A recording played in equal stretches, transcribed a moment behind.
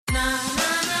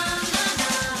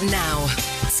Now,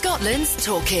 Scotland's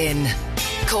Talkin'.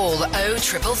 Call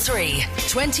 0333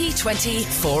 2020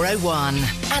 401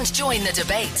 and join the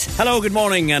debate. Hello, good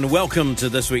morning and welcome to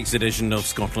this week's edition of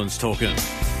Scotland's Talkin'.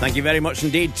 Thank you very much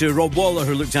indeed to Rob Waller,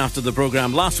 who looked after the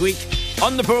programme last week.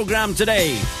 On the programme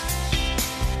today,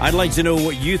 I'd like to know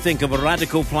what you think of a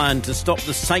radical plan to stop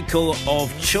the cycle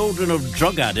of children of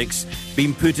drug addicts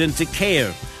being put into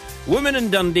care. Women in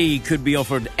Dundee could be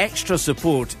offered extra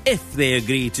support if they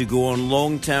agree to go on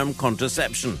long-term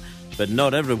contraception. But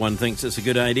not everyone thinks it's a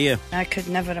good idea. I could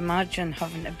never imagine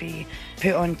having to be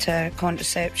put onto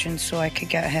contraception so I could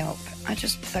get help. I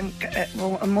just think it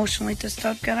will emotionally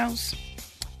disturb girls.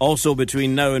 Also,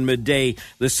 between now and midday,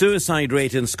 the suicide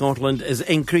rate in Scotland is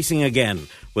increasing again,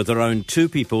 with around 2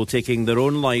 people taking their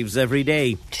own lives every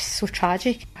day. Just so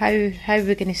tragic. How are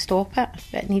we going to stop it?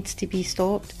 It needs to be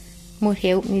stopped. More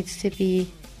help needs to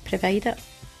be provided.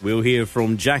 We'll hear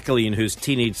from Jacqueline, whose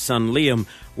teenage son Liam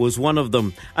was one of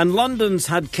them. And London's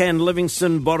had Ken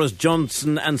Livingstone, Boris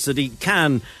Johnson and Sadiq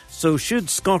Khan. So should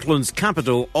Scotland's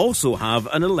capital also have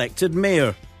an elected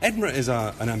mayor? Edinburgh is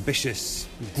an ambitious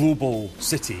global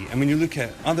city, and when you look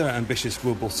at other ambitious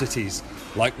global cities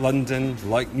like London,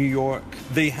 like New York,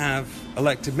 they have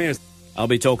elected mayors. I'll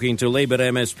be talking to Labour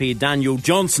MSP Daniel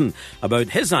Johnson about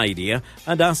his idea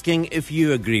and asking if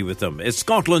you agree with him. It's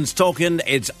Scotland's Talkin',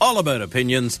 it's all about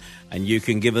opinions, and you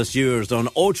can give us yours on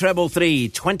 0333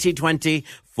 2020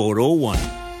 401.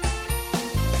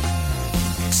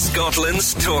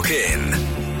 Scotland's Talkin',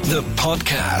 the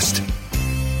podcast.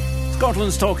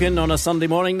 Scotland's Talkin' on a Sunday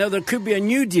morning. Now, there could be a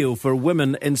new deal for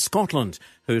women in Scotland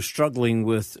who are struggling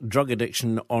with drug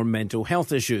addiction or mental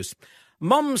health issues.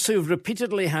 Mums who've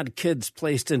repeatedly had kids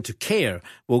placed into care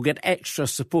will get extra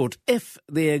support if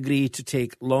they agree to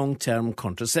take long-term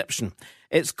contraception.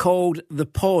 It's called the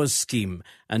Pause Scheme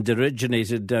and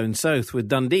originated down south, with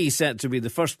Dundee set to be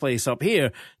the first place up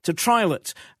here to trial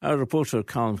it. Our reporter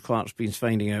Callum Clark's been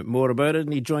finding out more about it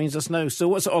and he joins us now. So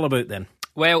what's it all about then?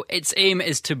 Well, its aim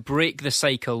is to break the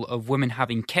cycle of women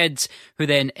having kids who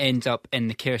then end up in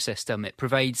the care system. It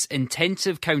provides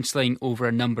intensive counselling over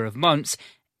a number of months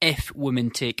if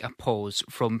women take a pause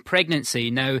from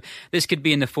pregnancy. Now, this could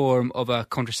be in the form of a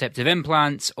contraceptive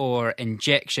implant or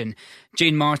injection.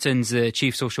 Jane Martin's the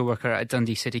Chief Social Worker at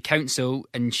Dundee City Council,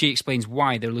 and she explains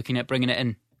why they're looking at bringing it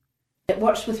in. It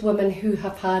works with women who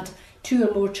have had 2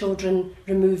 or more children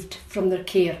removed from their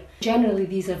care. Generally,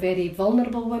 these are very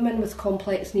vulnerable women with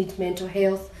complex needs, mental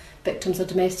health, victims of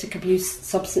domestic abuse,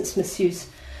 substance misuse.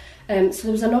 So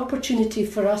there was an opportunity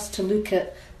for us to look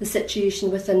at the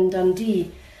situation within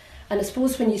Dundee. And I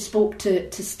suppose when you spoke to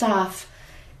staff,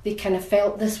 they kind of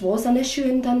felt this was an issue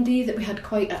in Dundee, that we had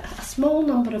quite a small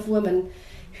number of women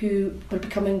who were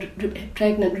becoming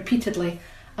pregnant repeatedly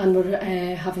and were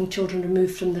having children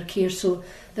removed from their care. So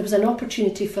there was an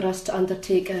opportunity for us to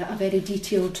undertake a very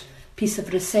detailed piece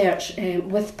of research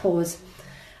with Pause.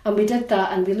 And we did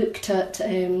that, and we looked at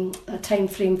a time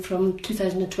frame from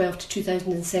 2012 to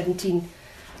 2017.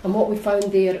 And what we found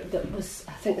there, that was,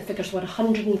 I think the figures were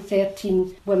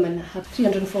 113 women had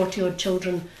 340 odd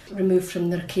children removed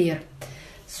from their care.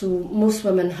 So most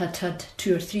women had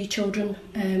 2 or 3 children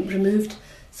removed.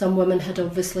 Some women had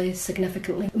obviously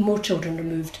significantly more children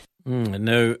removed.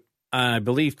 Now, I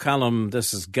believe, Callum,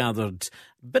 this has gathered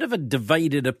a bit of a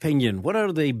divided opinion. What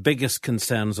are the biggest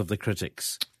concerns of the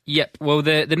critics? Yep, well,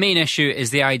 the main issue is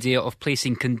the idea of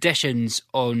placing conditions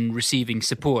on receiving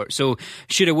support. So,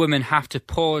 should a woman have to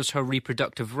pause her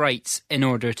reproductive rights in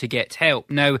order to get help?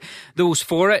 Now, those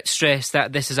for it stress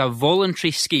that this is a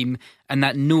voluntary scheme and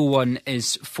that no one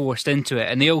is forced into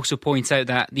it. And they also point out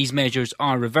that these measures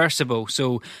are reversible.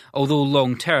 So, although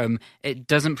long-term, it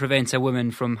doesn't prevent a woman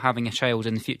from having a child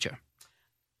in the future.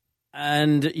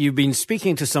 And you've been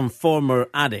speaking to some former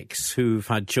addicts who've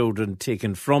had children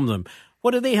taken from them.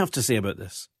 What do they have to say about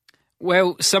this?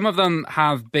 Well, some of them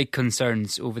have big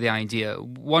concerns over the idea.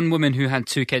 One woman who had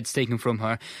 2 kids taken from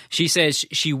her, she says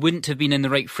she wouldn't have been in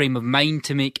the right frame of mind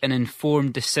to make an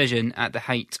informed decision at the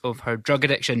height of her drug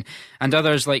addiction. And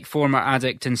others, like former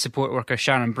addict and support worker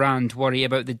Sharon Brand, worry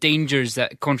about the dangers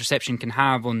that contraception can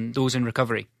have on those in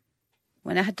recovery.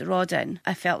 When I had the rod in,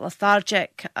 I felt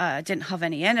lethargic, I didn't have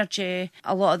any energy.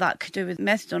 A lot of that could do with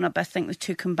methadone, but I think the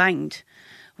 2 combined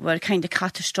were kind of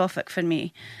catastrophic for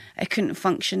me. I couldn't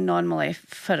function normally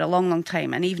for a long, long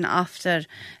time, and even after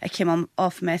I came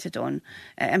off methadone,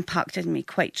 it impacted me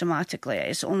quite dramatically.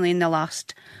 It's only in the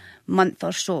last month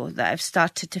or so that I've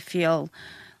started to feel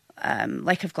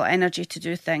like I've got energy to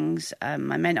do things.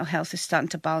 My mental health is starting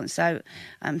to balance out.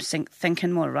 I'm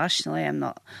thinking more rationally. I'm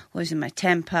not losing my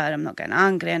temper. I'm not getting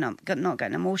angry, and I'm not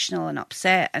getting emotional and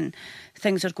upset, and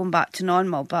things are going back to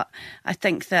normal. But I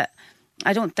don't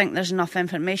think there's enough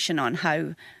information on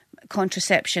how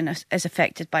contraception is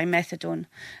affected by methadone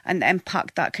and the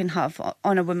impact that can have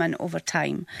on a woman over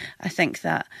time. I think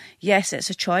that, yes,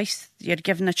 it's a choice. You're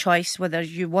given a choice whether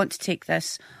you want to take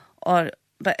this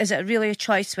but is it really a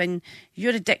choice when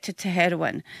you're addicted to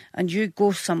heroin and you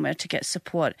go somewhere to get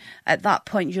support? At that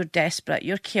point, you're desperate,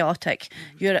 you're chaotic,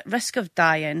 you're at risk of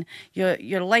dying,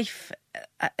 your life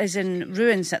is in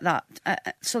ruins at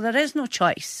that. So there is no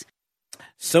choice.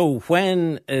 So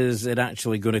when is it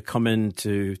actually going to come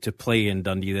into play in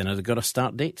Dundee then? Has it got a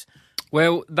start date?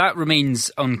 Well, that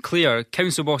remains unclear.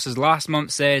 Council bosses last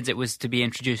month said it was to be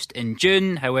introduced in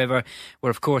June. However,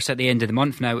 we're of course at the end of the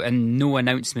month now and no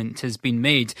announcement has been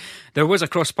made. There was a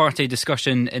cross-party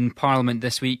discussion in Parliament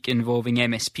this week involving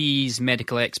MSPs,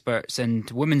 medical experts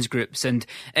and women's groups, and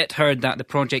it heard that the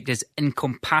project is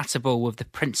incompatible with the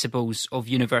principles of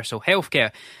universal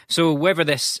healthcare. So whether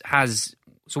this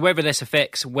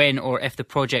affects when or if the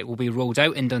project will be rolled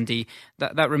out in Dundee,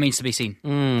 that remains to be seen.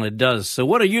 It does. So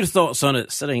what are your thoughts on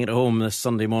it, sitting at home this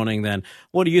Sunday morning then?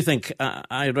 What do you think?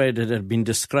 I read it had been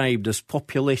described as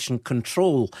population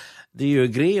control. Do you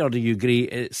agree, or do you agree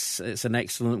it's an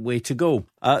excellent way to go?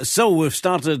 So we've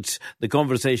started the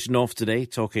conversation off today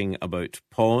talking about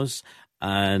PAUSE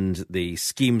and the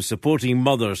scheme supporting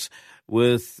mothers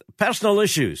with personal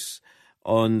issues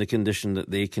on the condition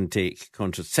that they can take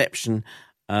contraception.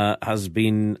 Has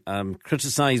been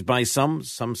criticised by some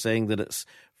saying that it's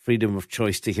freedom of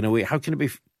choice taken away. How can it be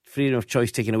freedom of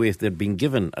choice taken away if they've been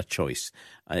given a choice?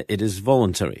 It is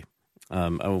voluntary.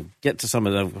 I'll get to some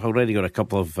of them. I've already got a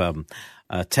couple of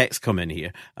texts come in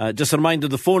here. Just a reminder,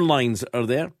 the phone lines are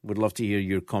there. Would love to hear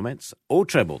your comments.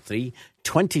 0333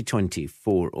 2020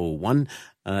 401.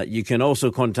 You can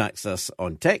also contact us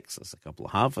on text. That's a couple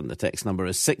have, and the text number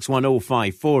is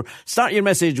 61054. Start your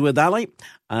message with Ali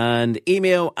and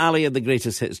email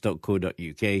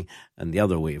ali@thegreatesthits.co.uk. And the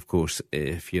other way, of course,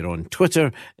 if you're on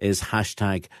Twitter, is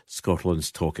hashtag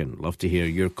Scotland's Talking. Love to hear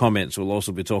your comments. We'll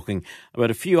also be talking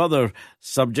about a few other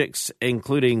subjects,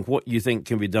 including what you think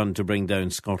can be done to bring down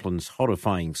Scotland's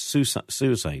horrifying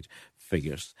suicide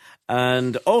figures.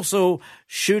 And also,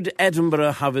 should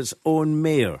Edinburgh have its own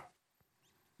mayor?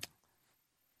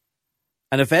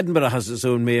 And if Edinburgh has its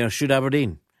own mayor, should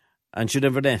Aberdeen? And should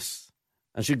Inverness?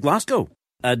 And should Glasgow?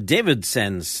 David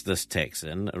sends this text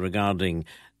in regarding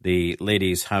the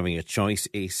ladies having a choice.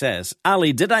 He says,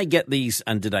 Ali, did I get these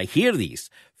and did I hear these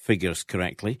figures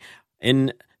correctly?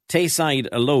 In Tayside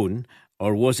alone,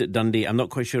 or was it Dundee? I'm not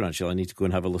quite sure, actually. I need to go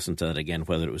and have a listen to that again,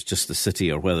 whether it was just the city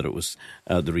or whether it was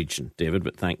the region, David,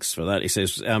 but thanks for that. He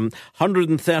says,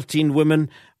 113 women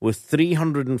with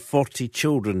 340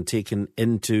 children taken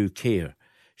into care.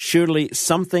 Surely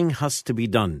something has to be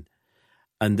done,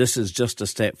 and this is just a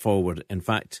step forward. In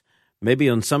fact, maybe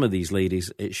on some of these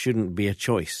ladies, it shouldn't be a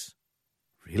choice.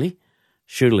 Really?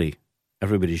 Surely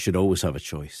everybody should always have a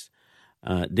choice.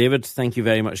 David, thank you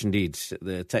very much indeed.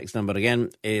 The text number again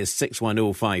is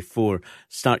 61054.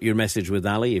 Start your message with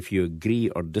Ali if you agree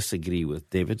or disagree with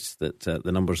David that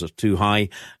the numbers are too high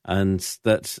and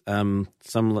that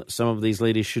some of these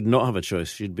ladies should not have a choice,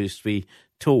 should be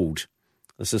told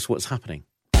this is what's happening.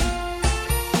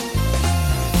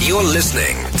 You're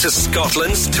listening to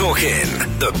Scotland's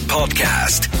Talkin', the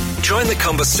podcast. Join the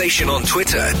conversation on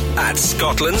Twitter at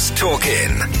Scotland's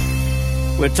Talkin'.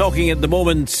 We're talking at the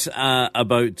moment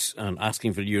about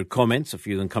asking for your comments, a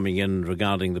few of them coming in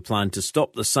regarding the plan to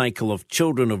stop the cycle of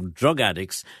children of drug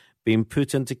addicts being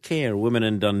put into care. Women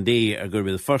in Dundee are going to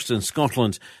be the first in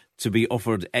Scotland to be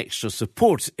offered extra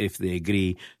support if they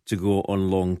agree to go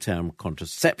on long-term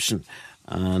contraception.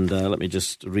 And let me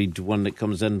just read one that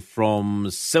comes in from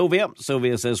Sylvia.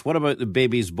 Sylvia says, what about the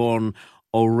babies born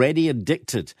already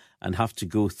addicted and have to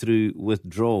go through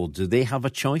withdrawal? Do they have a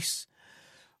choice?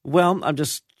 Well, I'm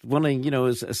just wondering,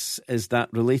 is that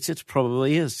related?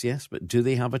 Probably is, yes. But do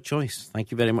they have a choice? Thank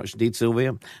you very much indeed,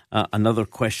 Sylvia. Another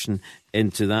question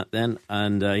into that then.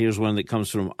 And here's one that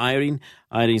comes from Irene.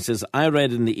 Irene says, I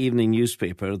read in the evening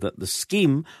newspaper that the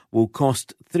scheme will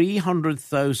cost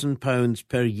 £300,000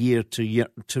 per year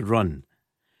to run.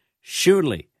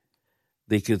 Surely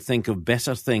they could think of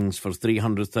better things for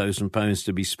 £300,000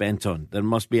 to be spent on. There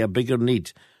must be a bigger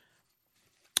need.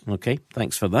 Okay,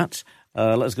 thanks for that.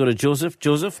 Let's go to Joseph.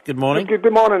 Joseph, good morning.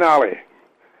 Good morning, Ali.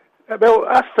 Well,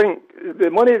 I think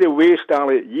the money they waste,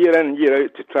 Ali, year in, year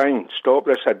out to try and stop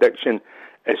this addiction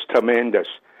is tremendous.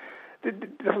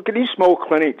 they've got these small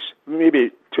clinics,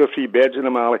 maybe 2 or 3 beds in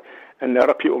them, Ali, and there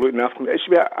are people looking after them. It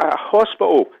should be a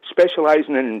hospital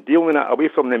specialising in dealing with that away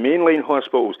from the mainline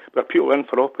hospitals where people are in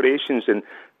for operations and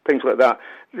things like that.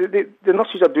 The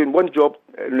nurses are doing one job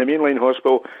in the mainline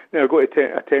hospital, now go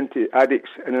to attend to addicts,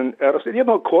 and then they're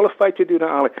not qualified to do that,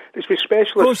 Ali. They should be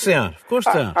specialists. Of course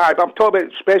they are. I'm talking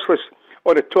about specialists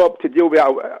on the top to deal with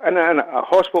in a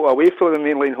hospital away from the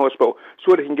mainline hospital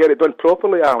so they can get it done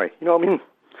properly, Ali. You know what I mean?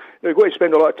 They're going to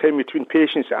spend a lot of time between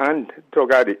patients and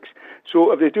drug addicts.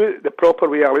 So if they do it the proper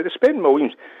way, Ali, they spend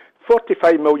millions.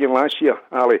 45 million last year,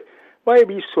 Ali. Why are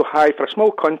we so high for a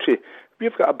small country?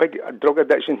 We've got a big drug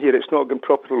addiction here. It's not been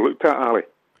properly looked at, Ali.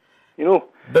 You know.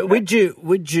 But would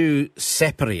you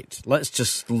separate? Let's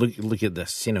just look at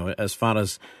this. You know, as far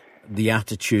as the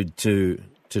attitude to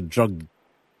drug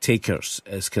takers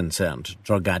is concerned,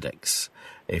 drug addicts,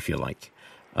 if you like.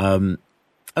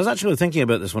 I was actually thinking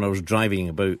about this when I was driving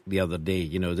about the other day.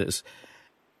 You know,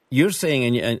 you're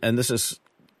saying, and this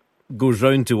goes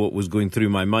round to what was going through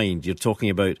my mind. You're talking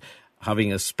about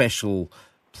having a special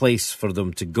place for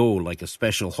them to go, like a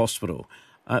special hospital.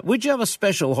 Would you have a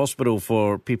special hospital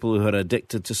for people who are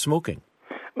addicted to smoking?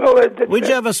 Well, would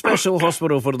you have a special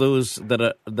hospital for those that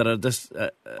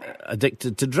are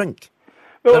addicted to drink?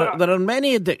 Well, there are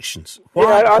many addictions.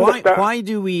 Why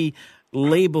do we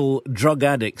label drug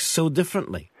addicts so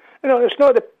differently? You know, it's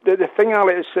not the thing,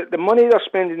 Ali. It's that the money they're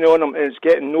spending on them is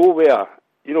getting nowhere.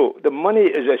 You know, the money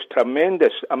is this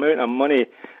tremendous amount of money,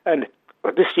 and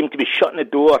they just seem to be shutting the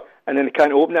door, and then they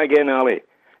can't open it again, Ali.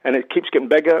 And it keeps getting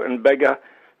bigger and bigger.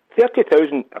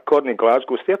 30,000, according to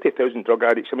Glasgow, 30,000 drug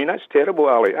addicts. I mean, that's terrible,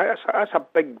 Ali. That's a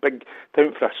big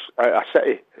town for a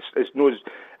city.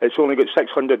 It's only got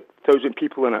 600,000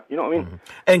 people in it. You know what I mean?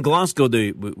 Mm-hmm. In Glasgow,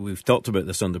 we've talked about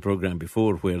this on the programme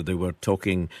before, where they were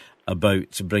talking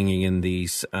about bringing in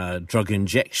these drug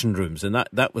injection rooms, and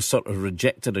that was sort of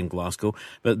rejected in Glasgow.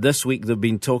 But this week they've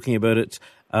been talking about it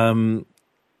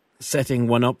setting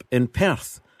one up in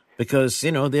Perth. Because,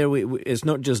 you know, it's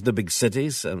not just the big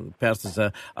cities, and Perth is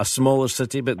a smaller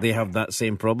city, but they have that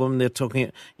same problem. They're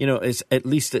talking, you know, at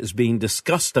least it's being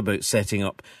discussed about setting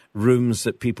up rooms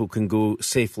that people can go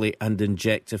safely and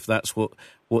inject if that's what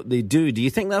they do. Do you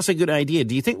think that's a good idea?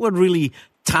 Do you think we're really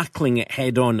tackling it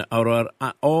head on, or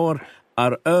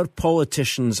are our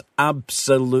politicians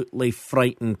absolutely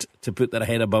frightened to put their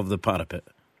head above the parapet?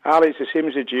 Ali, it's the same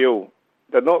as a jail.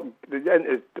 They're not.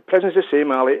 The prison's the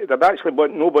same, Ali. They actually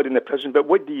want nobody in the prison. But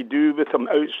what do you do with them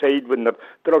outside when the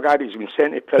drug addicts have been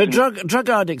sent to prison? But drug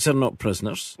addicts are not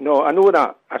prisoners. No, I know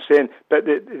that. I'm saying, but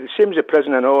the same as the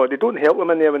prison and all. They don't help them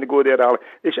in there when they go there, Ali.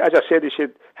 As I said, they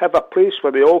should have a place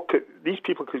where these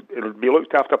people could be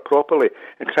looked after properly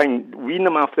and try and wean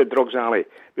them off the drugs, Ali.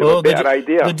 Well, a better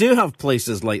idea. They do have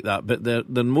places like that, but they're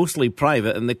mostly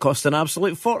private and they cost an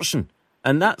absolute fortune.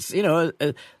 And that's, you know.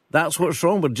 That's what's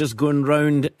wrong. We're just going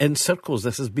round in circles.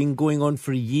 This has been going on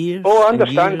for years. Oh, I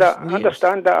understand that. I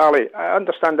understand that, Ali. I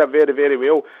understand that very, very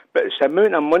well. But it's the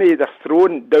amount of money they're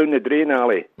throwing down the drain,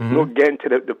 Ali. Mm-hmm. Not getting to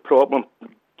the problem.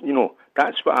 You know,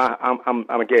 that's what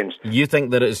I'm against. You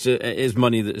think that it is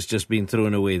money that's just been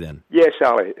thrown away then? Yes,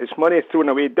 Ali. It's money thrown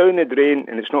away down the drain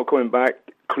and it's not coming back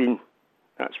clean.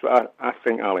 That's what I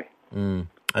think, Ali.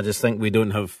 I just think we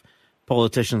don't have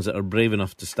politicians that are brave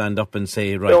enough to stand up and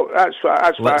say, right. Well, that's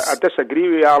what I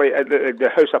disagree with, Ali. The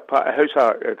House of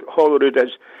Holyrood is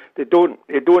they don't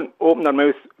open their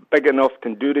mouth big enough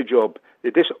to do the job.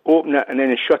 They just open it and then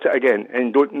they shut it again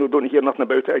and don't hear nothing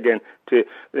about it again. To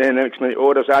then next minute,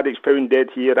 there's addicts found dead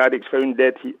here, addicts found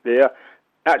dead there.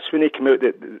 That's when they come out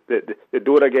the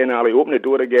door again, Ali. Open the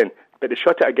door again, but they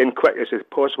shut it again quick as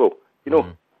possible. You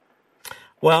know.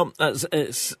 Well,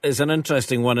 it's an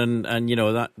interesting one, and you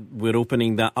know that we're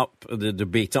opening that up, the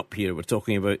debate up here. We're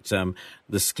talking about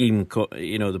the scheme,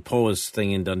 you know, the pause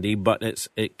thing in Dundee, but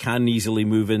it can easily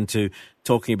move into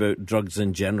talking about drugs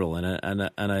in general,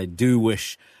 and I do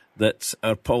wish that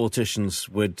our politicians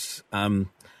would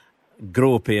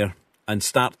grow up here and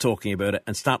start talking about it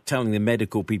and start telling the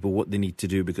medical people what they need to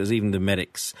do, because even the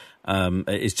medics,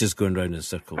 it's just going round in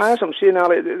circles. As I'm saying,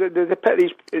 Ali, they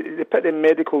put the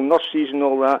medical nurses and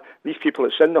all that, these people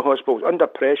that's in the hospitals under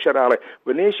pressure, Ali,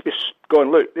 when they should be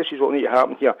going, look, this is what needs to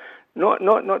happen here. Not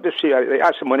to say, like,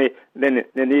 that's the money, then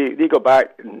they go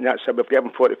back, and that's it, we've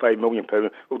given £45 million,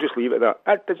 we'll just leave it at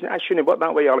that. That shouldn't work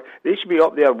that way, Ali. They should be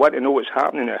up there wanting to know what's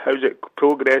happening, how's it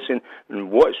progressing,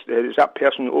 and is that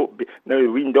person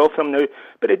now weaned off them now.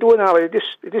 But they don't, Ali, they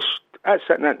just that's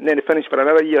it, and then they finish for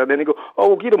another year, and then they go,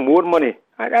 we'll give them more money.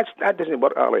 That doesn't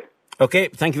work, Ali. OK,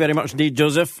 thank you very much indeed,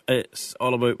 Joseph. It's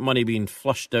all about money being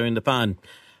flushed down the pan,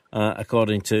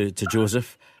 according to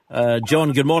Joseph.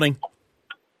 John, good morning.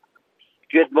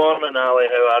 Good morning, Ali.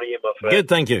 How are you, my friend? Good,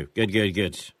 thank you.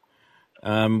 Good.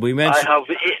 We mentioned... I have...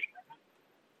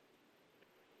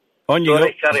 On you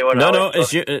Sorry, go. carry on, No, Ali.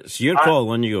 it's your call.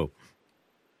 On you go.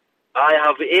 I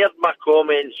have aired my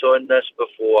comments on this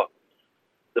before.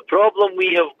 The problem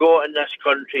we have got in this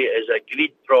country is a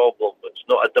greed problem. It's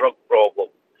not a drug problem.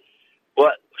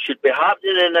 What should be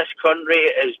happening in this country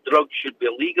is drugs should be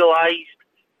legalised,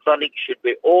 clinics should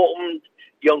be opened,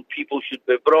 young people should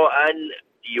be brought in.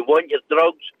 Do you want your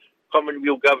drugs? Come and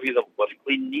we'll give you them with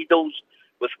clean needles,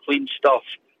 with clean stuff.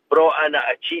 Brought in at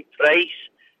a cheap price,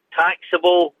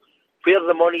 taxable. Where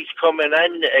the money's coming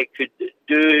in, it could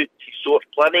do to sort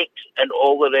clinics and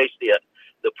all the rest of it.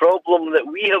 The problem that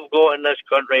we have got in this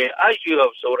country, as you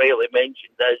have so rightly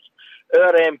mentioned, is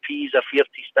our MPs are fear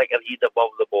to stick their head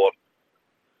above the board.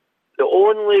 The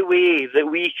only way that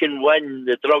we can win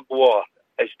the drug war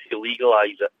is to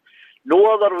legalise it.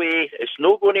 No other way. It's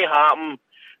not going to happen.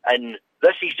 And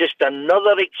this is just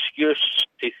another excuse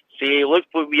to say, look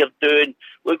what we're doing,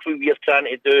 look what we're trying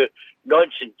to do.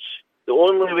 Nonsense. The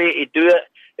only way to do it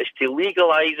is to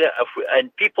legalise it.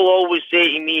 And people always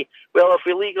say to me, well, if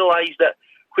we legalised it,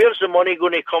 where's the money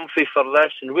going to come for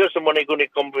this and where's the money going to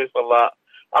come for that?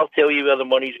 I'll tell you where the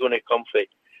money's going to come for.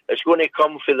 It's going to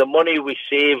come for the money we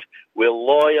save with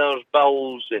lawyers'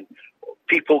 bills and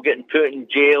people getting put in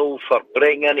jail for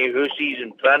breaking into houses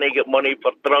and trying to get money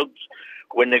for drugs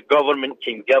when the government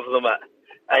can give them it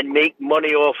and make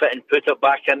money off it and put it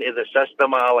back into the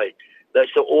system, Ali.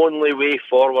 That's the only way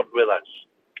forward with us.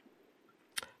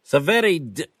 It's a very,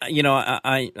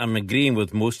 I'm agreeing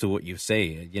with most of what you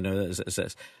say.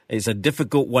 It's a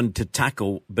difficult one to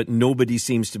tackle, but nobody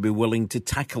seems to be willing to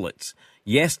tackle it.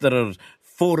 Yes, there are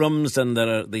forums and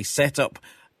they set up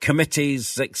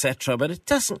committees, etc., but it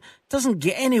doesn't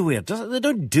get anywhere. They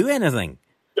don't do anything.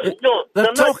 No,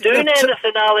 they're not doing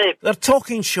anything, Ali. They're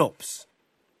talking shops.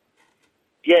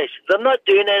 Yes, they're not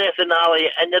doing anything, Ali,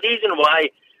 and the reason why,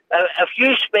 if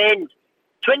you spend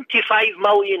 £25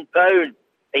 million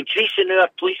increasing our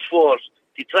police force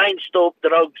to try and stop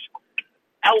drugs,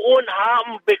 it won't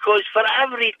happen because for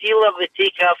every dealer they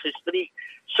take off the street,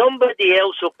 somebody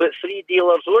else will put 3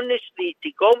 dealers on the street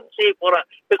to compensate for it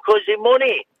because the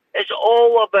money. It's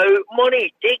all about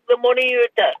money. Take the money out of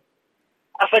it.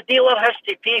 If a dealer has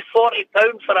to pay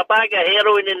 £40 for a bag of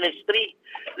heroin in the street,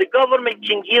 the government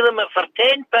can give them it for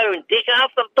 £10. Take it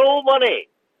off their toll money.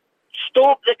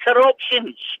 Stop the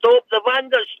corruption. Stop the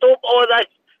vandals. Stop all this.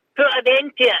 Put an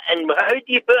end to it. And how do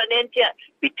you put an end to it?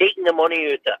 By taking the money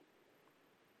out of it.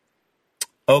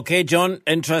 Okay, John,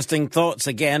 interesting thoughts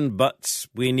again, but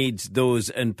we need those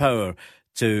in power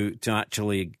to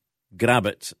actually grab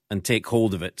it and take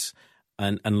hold of it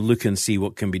and look and see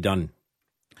what can be done.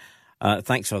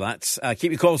 Thanks for that.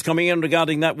 Keep your calls coming in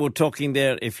regarding that. We're talking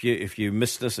there. If you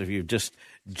missed us, if you've just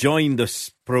joined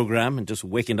this programme and just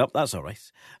waking up, that's all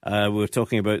right. We're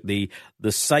talking about the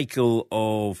cycle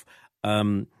of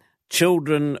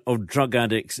children of drug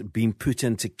addicts being put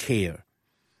into care.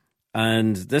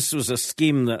 And this was a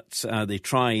scheme that they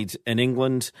tried in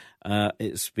England.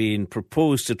 It's been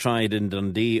proposed to try it in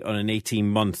Dundee on an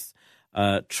 18-month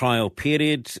trial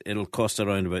period. It'll cost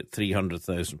around about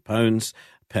 £300,000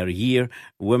 per year.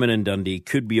 Women in Dundee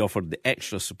could be offered the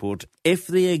extra support if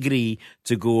they agree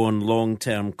to go on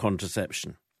long-term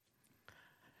contraception.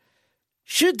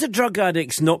 Should the drug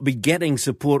addicts not be getting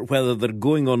support whether they're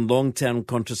going on long-term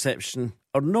contraception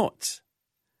or not?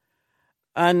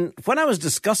 And when I was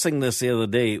discussing this the other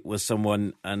day with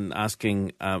someone and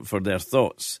asking for their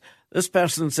thoughts, this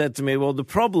person said to me, well, the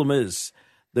problem is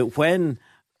that when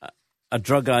a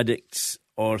drug addict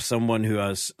or someone who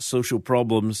has social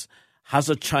problems has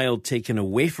a child taken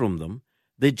away from them,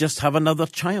 they just have another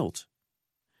child.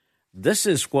 This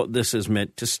is what this is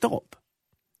meant to stop.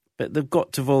 But they've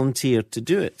got to volunteer to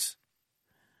do it.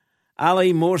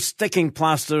 Ali, more sticking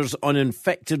plasters on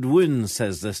infected wounds,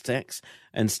 says this text.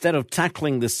 Instead of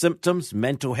tackling the symptoms,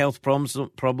 mental health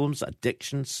problems,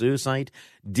 addiction, suicide,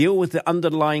 deal with the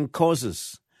underlying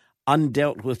causes,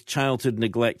 undealt with childhood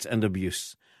neglect and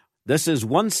abuse. This is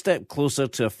one step closer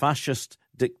to a fascist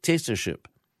dictatorship.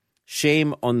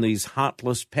 Shame on these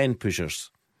heartless pen pushers.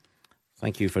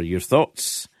 Thank you for your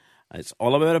thoughts. It's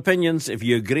all about opinions. If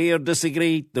you agree or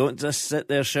disagree, don't just sit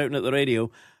there shouting at the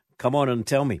radio. Come on and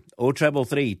tell me.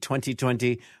 0333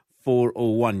 2020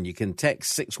 401. You can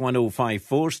text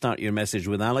 61054. Start your message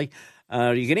with Ali.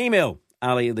 You can email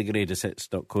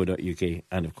ali@thegreatesthits.co.uk.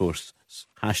 And, of course,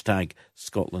 hashtag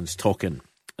Scotland's Talking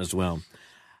as well.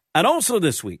 And also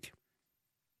this week,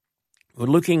 we're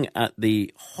looking at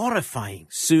the horrifying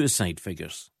suicide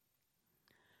figures.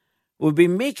 We've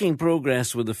been making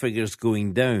progress with the figures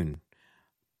going down,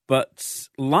 But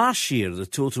last year, the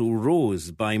total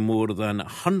rose by more than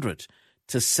 100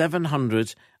 to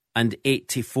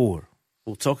 784.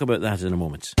 We'll talk about that in a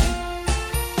moment.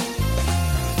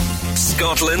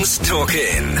 Scotland's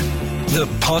Talkin', the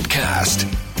podcast.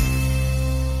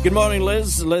 Good morning,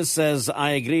 Liz. Liz says, I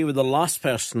agree with the last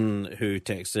person who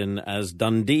texts in, as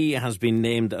Dundee has been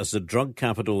named as the drug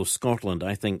capital of Scotland.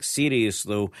 I think serious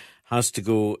thoughts have to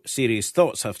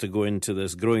go into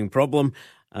this growing problem,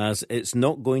 as it's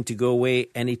not going to go away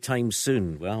anytime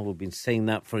soon. Well, we've been saying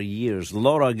that for years.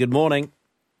 Laura, good morning.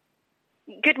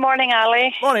 Good morning,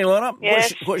 Ali. Morning, Laura.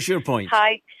 Yes. What's your point?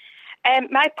 Hi.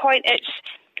 My point is,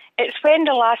 it's when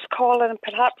the last caller, and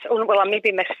perhaps, I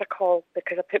maybe missed the call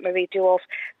because I put my radio off,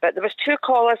 but there was 2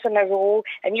 callers in a row,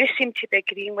 and you seem to be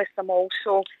agreeing with them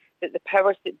also, that the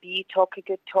powers that be talk a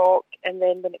good talk, and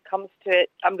then when it comes to it,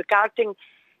 regarding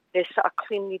the sort of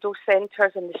clean needle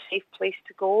centres and the safe place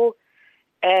to go,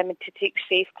 and to take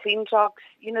safe, clean drugs.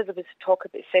 You know, there was talk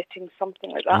about setting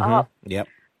something like that up. Yep.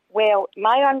 Well,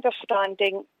 my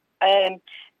understanding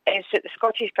is that the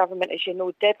Scottish Government, as you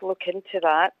know, did look into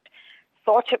that,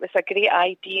 thought it was a great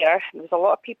idea, and there was a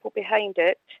lot of people behind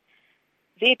it.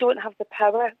 They don't have the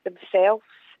power themselves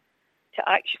to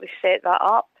actually set that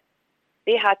up.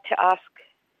 They had to ask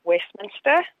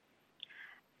Westminster,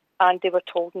 and they were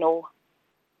told no.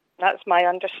 That's my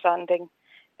understanding.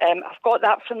 I've got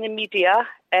that from the media.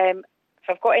 If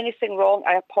I've got anything wrong,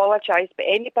 I apologise, but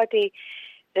anybody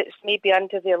that's maybe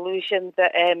under the illusion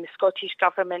that the Scottish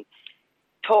Government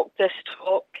talked this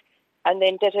talk and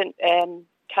then didn't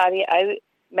carry it out,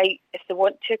 might, if they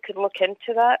want to, could look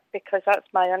into that, because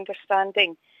that's my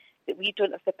understanding, that we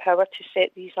don't have the power to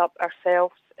set these up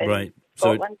ourselves in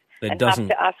Scotland, and have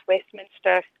to ask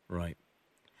Westminster. Right.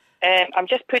 I'm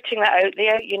just putting that out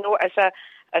there, you know,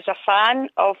 as a fan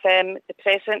of the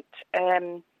present,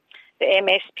 the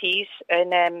MSPs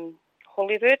in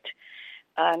Holyrood,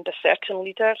 and a certain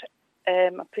leader.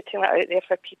 I'm putting that out there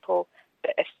for people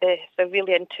that if they're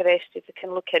really interested, they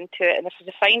can look into it. And if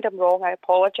they find I'm wrong, I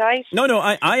apologise. No,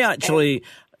 I actually,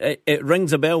 it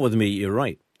rings a bell with me. You're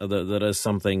right. There is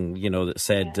something, you know, that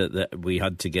said that we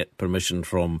had to get permission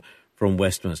from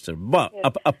Westminster. But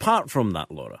apart from that,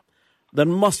 Laura, there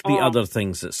must be other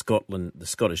things that the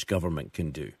Scottish Government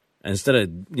can do. Instead of,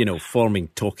 you know, forming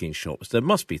talking shops, there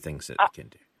must be things that they can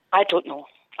do. I don't know.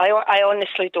 I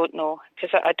honestly don't know, because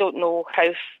I don't know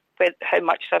how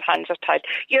much their hands are tied.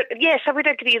 Yes, I would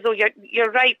agree, though.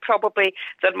 You're right. Probably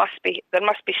there must be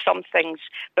some things,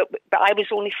 but I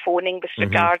was only phoning with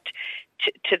regard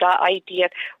to that idea,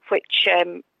 which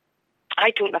I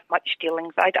don't have much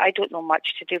dealings. I don't know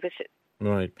much to do with it.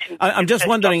 Right. I'm just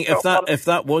wondering if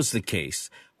that was the case,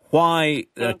 why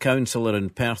a councillor in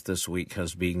Perth this week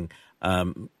has been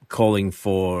calling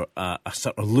for a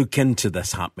sort of look into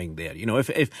this happening there. You know,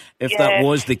 if that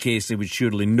was the case, they would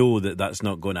surely know that that's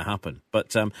not going to happen.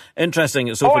 But interesting.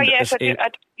 It's open. Yes, I do.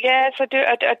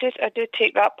 I do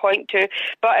take that point too.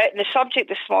 But the subject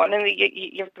this morning that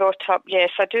you've brought up,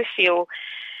 yes, I do feel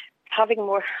having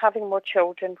more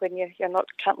children when you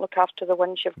can't look after the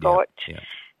ones you've got.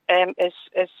 Is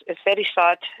very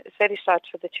sad. It's very sad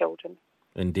for the children.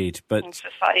 Indeed, but in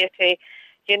society,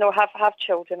 you know, have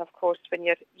children, of course, when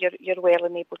you're well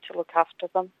and able to look after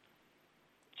them.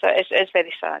 So it's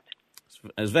very sad.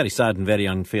 It's very sad and very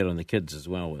unfair on the kids as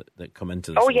well that come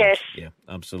into this. Oh yes, yeah,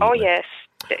 absolutely. Oh yes,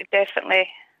 definitely.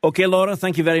 Okay, Laura,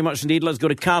 thank you very much indeed. Let's go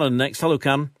to Karen next. Hello,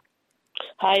 Karen.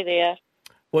 Hi there.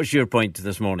 What's your point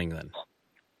this morning then?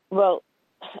 Well,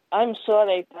 I'm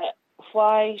sorry, but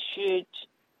why should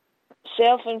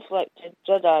self-inflicted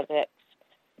drug addicts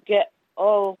get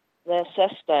all the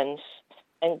assistance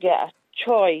and get a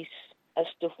choice as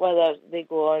to whether they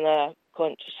go on a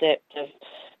contraceptive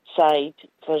side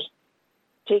for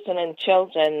taking in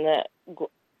children that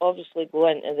obviously go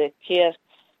into the care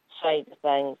side of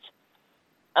things?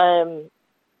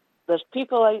 There's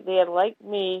people out there like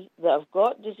me that have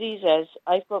got diseases.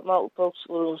 I've got multiple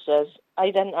sclerosis. I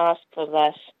didn't ask for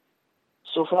this.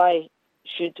 So why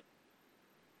should...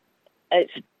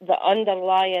 It's the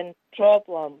underlying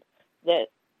problem that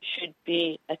should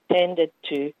be attended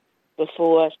to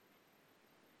before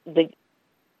they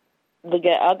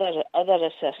get other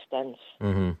assistance.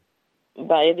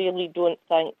 But I really don't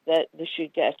think that they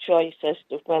should get a choice as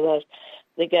to whether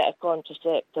they get a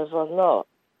contraceptive or not.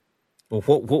 Well,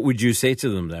 what would you say to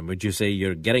them then? Would you say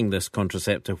you're getting this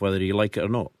contraceptive whether you like it or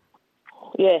not?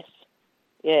 Yes,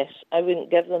 I wouldn't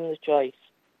give them the choice.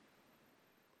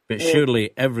 But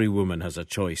surely every woman has a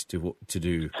choice to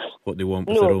do what they want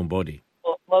with their own body.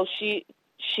 Well, she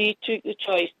took the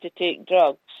choice to take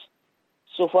drugs,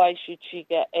 so why should she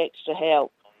get extra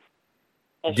help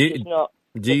if she's not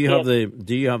Do you have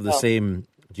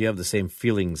the same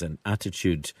feelings and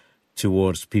attitude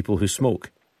towards people who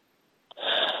smoke?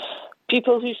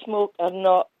 People who smoke are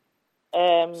not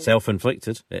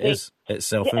self-inflicted. It's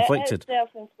self-inflicted. It is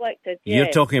self-inflicted. You're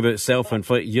Yes. talking about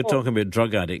self-inflicted. You're talking about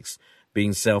drug addicts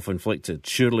being self-inflicted.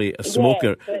 Surely a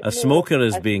smoker, smoker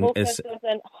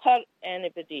doesn't hurt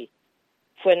anybody.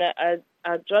 When a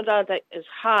drug addict is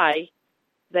high,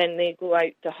 then they go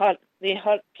out to hurt. They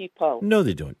hurt people. No,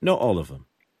 they don't. Not all of them.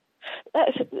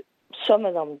 Some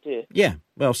of them do. Yeah.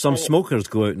 Well, some smokers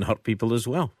go out and hurt people as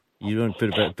well. You don't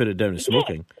put it down to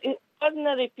smoking. Yeah,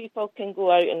 ordinary people can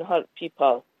go out and hurt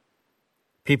people.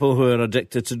 People who are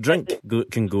addicted to drink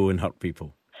can go and hurt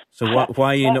people. So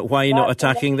why are you not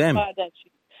attacking them?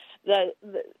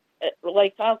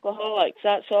 Like alcoholics,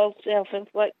 that's all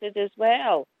self-inflicted as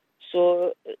well.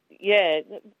 So yeah.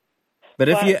 But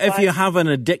if you have an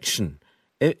addiction,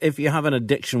 if you have an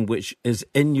addiction which is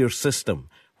in your system,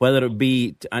 whether it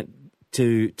be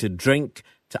to drink,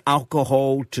 to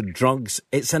alcohol, to drugs,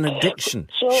 it's an addiction.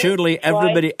 So surely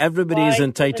everybody is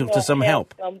entitled to some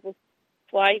help.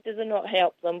 Why does it not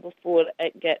help them before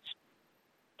it gets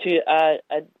to a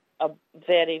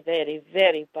very, very,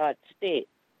 very bad state?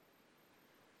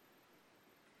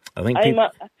 I think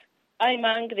I'm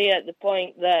angry at the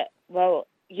point that, well,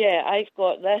 yeah, I've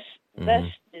got this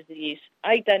disease.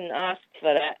 I didn't ask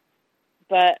for it,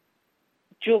 but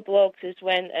Joe Bloggs has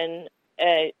went and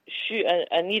shoot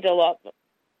a needle up,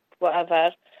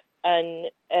 whatever, and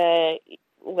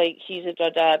he's a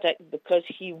drug addict because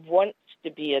he wants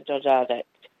to be a drug addict.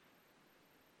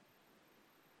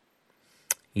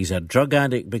 He's a drug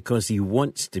addict because he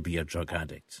wants to be a drug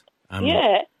addict.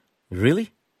 Yeah.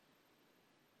 Really?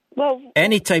 Well,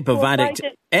 any type of addict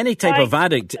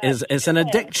is an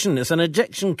addiction. It's an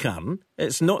addiction, Karen.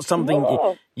 It's not something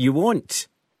you want.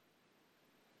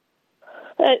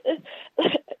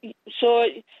 So,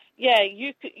 yeah,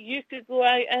 you could go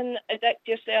out and addict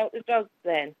yourself to drugs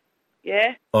then,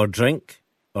 yeah? Or drink,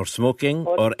 or smoking,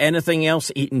 or anything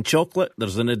else, eating chocolate.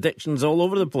 There's addictions all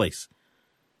over the place.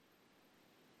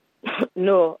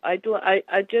 No, I don't.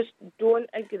 I just don't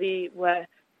agree with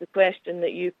the question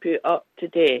that you put up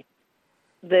today,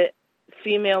 that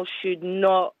females should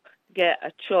not get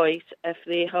a choice if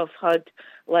they have had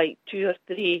 2 or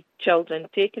 3 children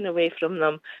taken away from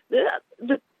them.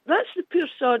 That's the poor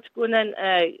sods going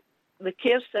into the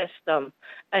care system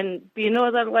and being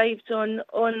all their lives on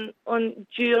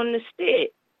due on the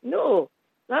state. No,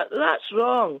 that's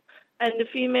wrong. And the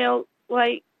female,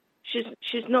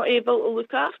 she's not able to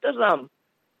look after them.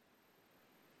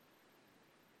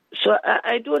 So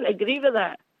I don't agree with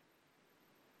that.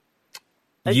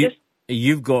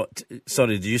 You've got...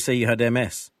 Sorry, did you say you had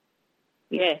MS?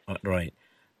 Yeah. Right.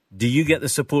 Do you get the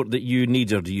support that you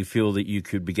need, or do you feel that you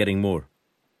could be getting more?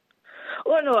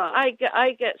 Oh, no, I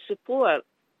get support,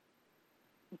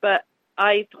 but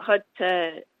I've had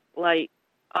to,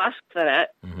 ask for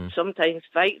it, sometimes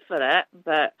fight for it,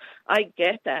 but I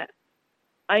get it.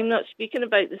 I'm not speaking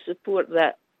about the support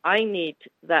that I need,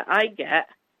 that I get.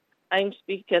 I'm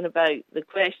speaking about the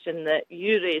question that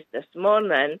you raised this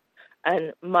morning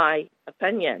and my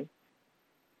opinion.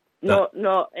 Not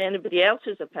anybody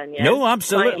else's opinion. No,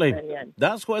 absolutely.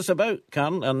 That's what it's about,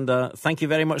 Karen. And thank you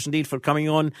very much indeed for coming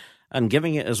on and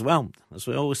giving it as well. As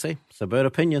we always say, it's about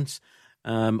opinions.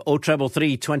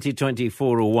 0333 2020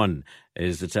 401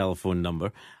 is the telephone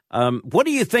number. What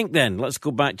do you think then? Let's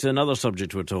go back to another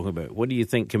subject we're talking about. What do you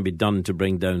think can be done to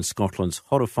bring down Scotland's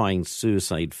horrifying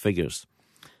suicide figures?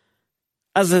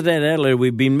 As I said earlier,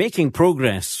 we've been making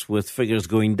progress with figures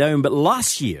going down, but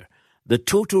last year the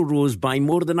total rose by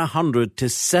more than 100 to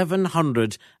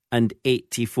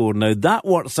 784. Now that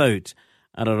works out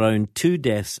at around 2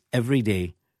 deaths every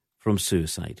day from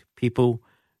suicide. People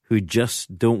who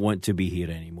just don't want to be here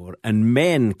anymore. And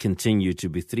men continue to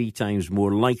be 3 times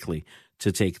more likely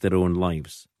to take their own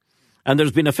lives. And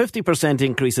there's been a 50%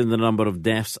 increase in the number of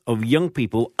deaths of young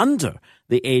people under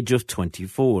the age of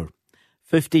 24.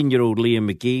 15-year-old Liam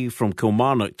McGee from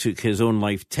Kilmarnock took his own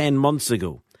life 10 months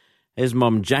ago. His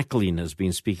mum, Jacqueline, has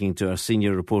been speaking to our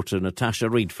senior reporter, Natasha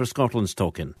Reid, for Scotland's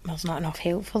Talking. There's not enough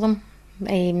help for them.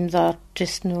 They're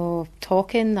just no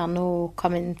talking, they're no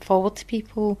coming forward to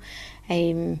people.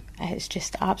 It's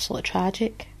just absolutely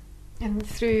tragic. And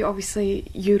through, obviously,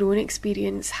 your own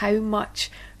experience, how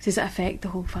much does it affect the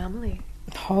whole family?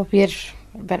 Oh, we're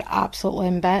absolutely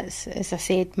in bits. As I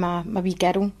said, my wee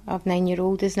girl of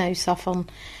 9-year-old is now suffering,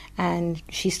 and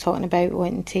she's talking about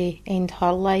wanting to end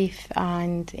her life,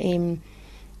 and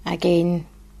again,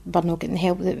 we're not getting the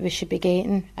help that we should be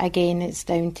getting. Again, it's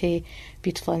down to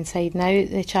Beautiful Inside Now,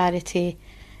 the charity,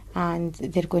 and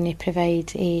they're going to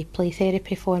provide a play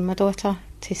therapy for my daughter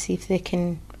to see if they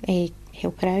can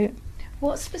help her out.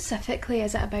 What specifically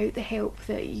is it about the help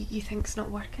that you think's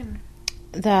not working?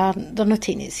 They're not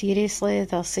taking it seriously.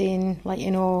 They're saying, like,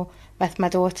 you know, with my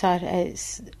daughter,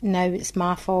 it's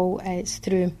my fault, it's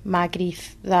through my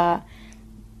grief that,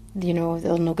 you know,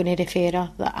 they're not going to refer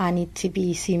her, that I need to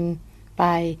be seen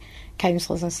by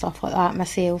counsellors and stuff like that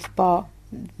myself, but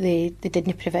they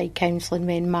didn't provide counselling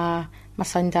when my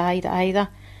son died either,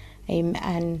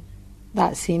 and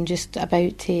that seemed just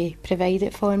about to provide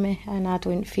it for me, and I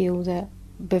don't feel that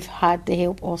we've had the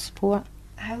help or support.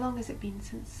 How long has it been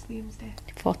since Liam's death?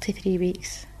 43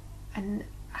 weeks. And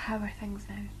how are things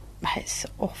now? It's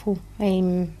awful.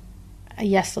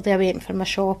 Yesterday I went for my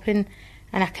shopping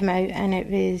and I came out and it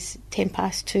was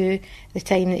 2:10, the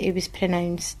time that he was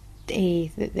pronounced that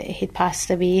he had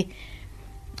passed away,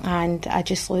 and I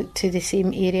just looked to the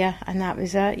same area and that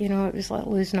was it. You know, it was like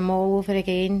losing them all over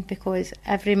again, because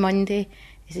every Monday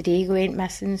is the day he went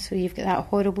missing, so you've got that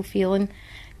horrible feeling.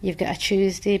 You've got a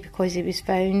Tuesday because he was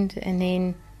found, and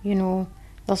then, you know,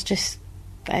 it's just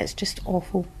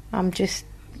awful. I miss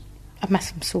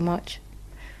him so much.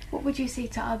 What would you say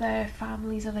to other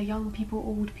families, other young people,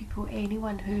 old people,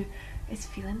 anyone who is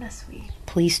feeling this way?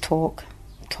 Please talk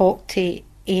to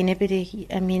anybody.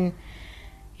 I mean,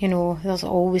 you know, there's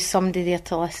always somebody there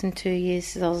to listen to you.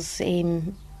 There's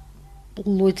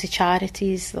loads of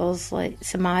charities, there's like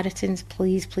Samaritans.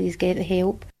 Please get the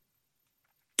help.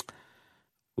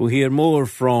 We'll hear more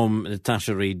from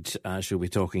Natasha Reid. She'll be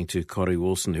talking to Corey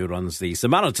Wilson, who runs the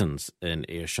Samaritans in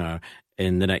Ayrshire,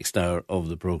 in the next hour of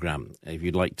the programme. If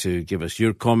you'd like to give us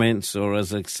your comments, or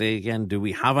as I say again, do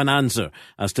we have an answer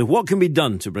as to what can be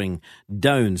done to bring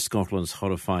down Scotland's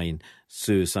horrifying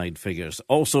suicide figures?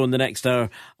 Also in the next hour,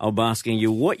 I'll be asking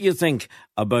you what you think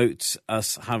about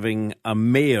us having a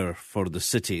mayor for the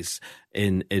cities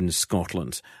in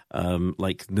Scotland,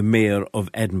 like the mayor of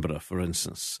Edinburgh, for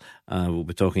instance. We'll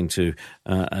be talking to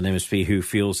an MSP who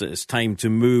feels that it's time to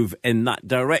move in that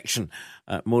direction.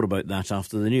 More about that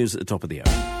after the news at the top of the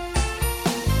hour.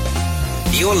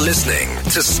 You're listening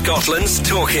to Scotland's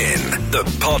Talkin', the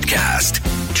podcast.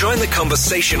 Join the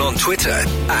conversation on Twitter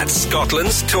at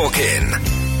Scotland's Talkin'.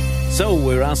 So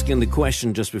we're asking the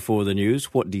question just before the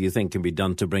news: what do you think can be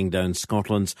done to bring down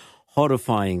Scotland's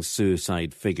horrifying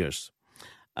suicide figures?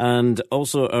 And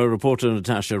also our reporter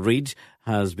Natasha Reid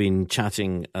has been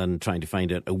chatting and trying to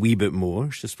find out a wee bit more.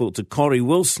 She spoke to Corey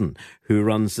Wilson, who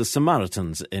runs the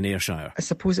Samaritans in Ayrshire. I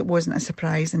suppose it wasn't a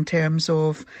surprise in terms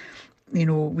of, you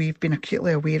know, we've been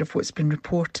acutely aware of what's been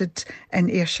reported in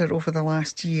Ayrshire over the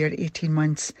last year, 18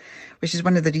 months, which is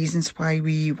one of the reasons why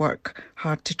we work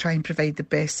hard to try and provide the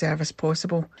best service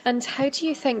possible. And how do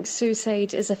you think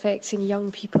suicide is affecting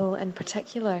young people in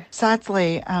particular?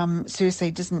 Sadly,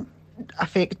 suicide doesn't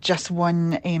affect just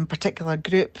one particular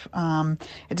group.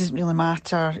 It doesn't really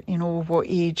matter, you know, what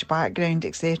age, background,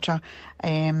 etc.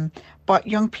 But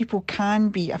young people can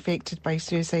be affected by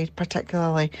suicide,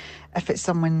 particularly if it's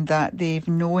someone that they've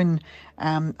known.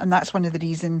 And that's one of the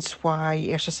reasons why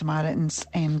Ayrshire Samaritans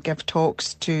give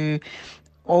talks to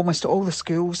almost all the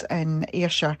schools in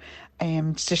Ayrshire,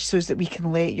 just so that we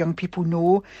can let young people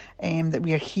know that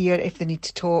we are here if they need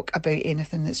to talk about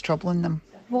anything that's troubling them.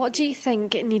 What do you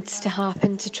think it needs to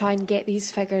happen to try and get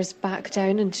these figures back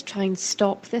down and to try and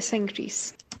stop this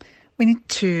increase? We need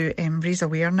to raise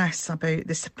awareness about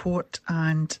the support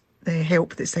and the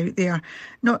help that's out there,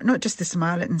 not just the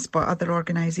Samaritans but other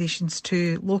organisations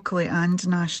too, locally and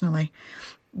nationally.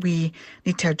 We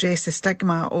need to address the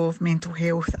stigma of mental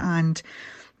health and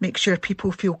make sure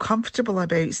people feel comfortable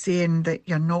about saying that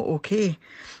you're not okay,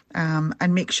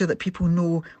 and make sure that people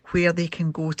know where they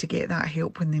can go to get that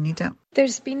help when they need it.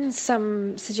 There's been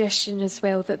some suggestion as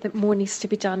well that more needs to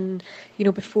be done, you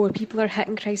know, before people are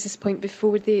hitting crisis point,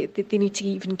 before they need to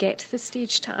even get to the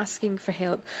stage to asking for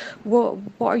help. What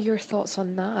are your thoughts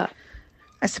on that?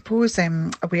 I suppose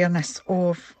awareness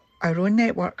of our own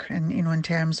network, and, you know, in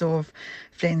terms of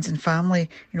friends and family,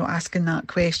 you know, asking that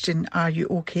question, are you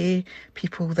okay?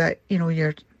 People that, you know,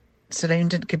 you're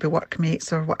surrounded, could be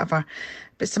workmates or whatever.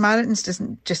 But Samaritans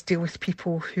doesn't just deal with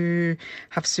people who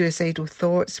have suicidal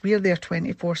thoughts. We're there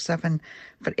 24/7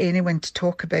 for anyone to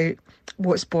talk about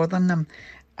what's bothering them.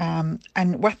 And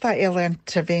with that early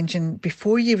intervention,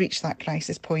 before you reach that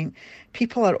crisis point,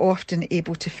 people are often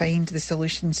able to find the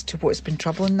solutions to what's been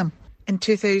troubling them. In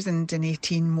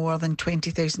 2018, more than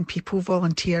 20,000 people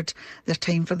volunteered their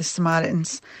time for the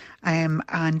Samaritans,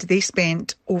 and they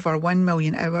spent over 1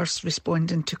 million hours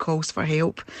responding to calls for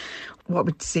help. What I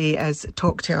would say is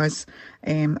talk to us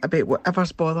about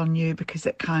whatever's bothering you, because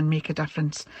it can make a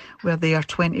difference. We're there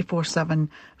 24/7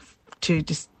 to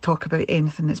just talk about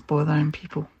anything that's bothering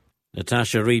people.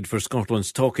 Natasha Reid for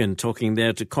Scotland's talking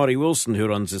there to Corrie Wilson, who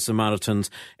runs the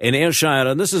Samaritans in Ayrshire.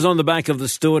 And this is on the back of the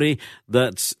story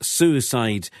that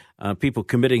suicide, people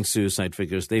committing suicide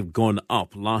figures, they've gone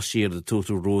up. Last year, the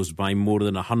total rose by more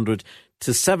than 100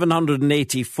 to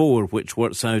 784, which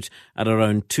works out at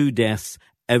around 2 deaths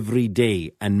every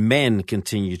day. And men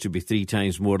continue to be 3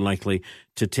 times more likely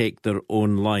to take their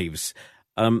own lives.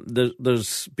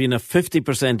 There's been a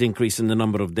 50% increase in the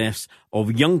number of deaths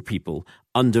of young people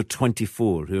under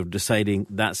 24 who are deciding,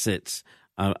 that's it,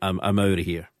 I'm out of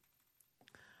here.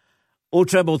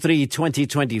 0333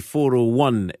 2020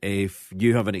 401 if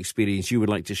you have an experience you would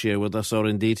like to share with us, or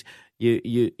indeed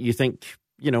you think,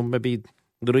 maybe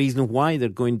the reason why they're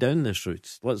going down this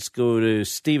route. Let's go to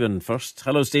Stephen first.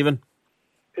 Hello, Stephen.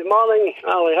 Good morning,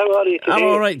 Ali. How are you today? I'm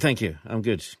all right, thank you. I'm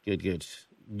good.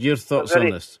 Your thoughts on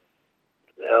this?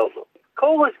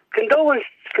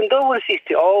 Condolences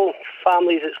to all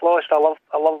families that's lost a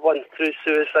loved one through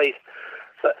suicide.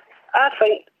 But I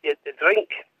think the drink,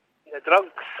 the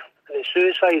drugs, and the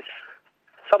suicide,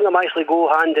 some of them actually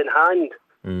go hand in hand.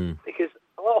 Because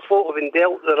a lot of folk have been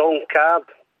dealt the wrong card.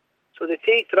 So they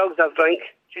take drugs or drink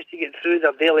just to get through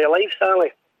their daily life,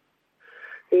 Sally.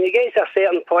 And you get to a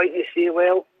certain point and you say,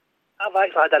 well, I've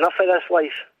actually had enough of this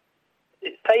life.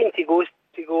 It's time to go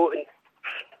and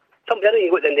somebody,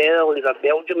 you go to the Netherlands or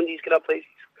Belgium and these kind of places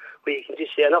where you can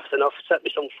just say enough's enough, sit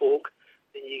with some folk,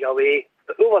 and you go away.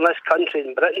 But over in this country,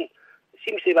 in Britain, it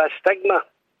seems to be a stigma,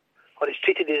 or it's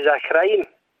treated as a crime.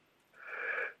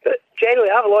 But generally,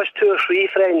 I've lost 2 or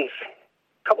 3 friends.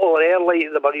 A couple were early,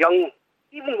 they were young.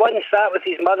 Even one sat with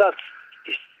his mother,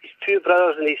 his 2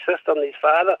 brothers and his sister and his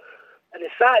father, and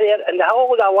they sat there and they had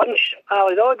all their lunch, they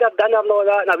all their dinner and all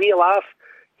that, and a wee laugh.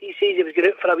 He says he was going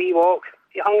out for a wee walk.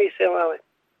 He hung himself, Ali.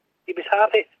 He was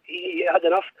happy. He had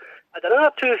enough. I had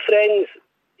another 2 friends.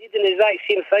 They did the exact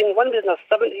same thing. One was in their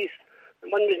 70s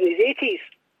and one was in his 80s.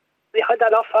 They had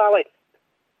enough, Ali.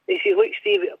 He says, look,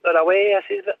 Steve, they're away. I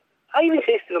says, I even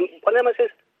says to them, one of them, I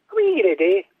says, what are you going to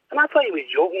do? And I thought he was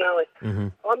joking, Ali.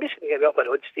 Well, I'm just going to get up the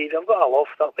road, Steve. I've got a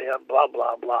loft up there, blah,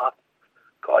 blah, blah.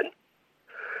 Gone.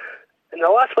 And the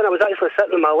last one, I was actually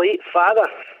sitting with my late father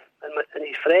and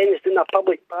his friends down a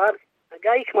public park. A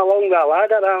guy came along with a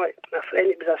ladder, Ali. My friend,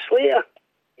 it was a slater.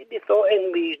 He'd be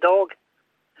thoughting with his dog.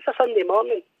 It's a Sunday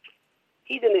morning.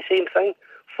 He did the same thing.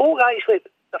 Folk actually,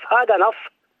 they've had enough.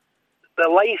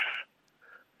 Their life.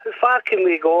 How far can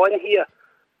we go on here?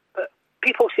 But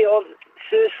people say, oh,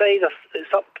 suicide,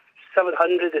 it's up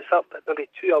 700, it's up maybe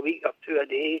 2 a week or 2 a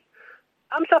day.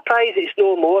 I'm surprised it's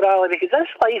no more, Ali, because this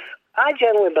life, I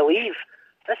generally believe,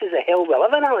 this is the hell we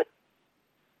live in, Ali.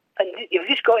 And you've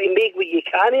just got to make what you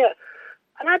can of it.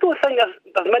 And I don't think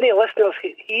there's many listeners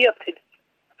here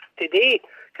today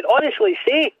could honestly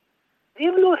say,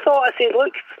 they've no thought of saying,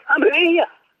 look, I'm out of here.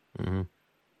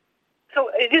 So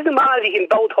it doesn't matter if you can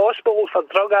build hospitals for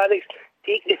drug addicts,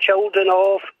 take the children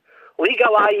off,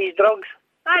 legalise drugs.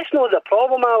 That's not the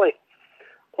problem, Ali.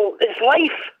 Well, it's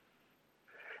life.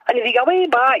 And if you go way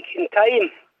back in time,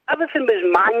 everything was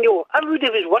manual.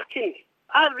 Everybody was working.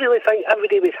 I really think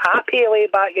everybody was happy way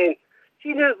back then.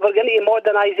 See, now we're getting into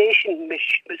modernisation.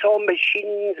 It's all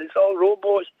machines, it's all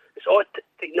robots, it's all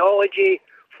technology,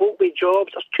 folk with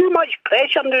jobs. There's too much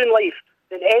pressure now in life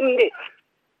than empty.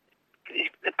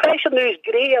 The pressure now is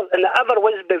greater than it ever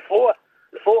was before.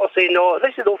 The folk are saying, no,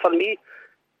 this is not for me.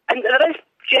 And there is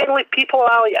generally people,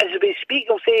 Ali, as we speak,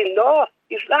 will say, no,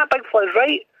 that big fella's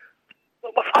right.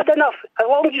 We've had enough. As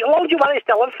long as you want us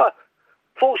to live for,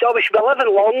 folks always should be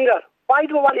living longer. Why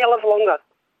do we want to live longer?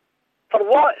 For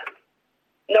what?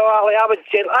 No, Ali,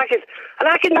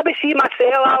 I can maybe see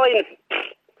myself, Ali, in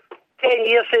 10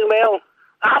 years saying, well,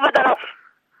 I've had enough.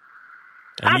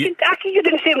 I could get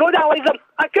in the same road, Ali,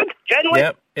 I could,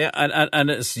 genuinely. Yeah, and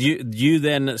it's you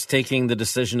then that's taking the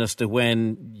decision as to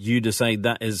when you decide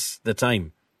that is the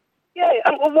time. Yeah,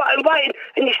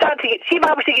 and you start to get, see if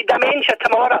I was to get dementia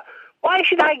tomorrow, why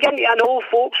should I get into an old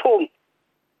folks home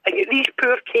and get these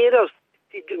poor carers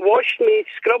to wash me,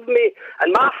 scrub me,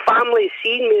 and my family's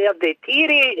seeing me, they're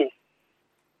deteriorating.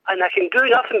 And I can do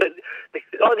nothing but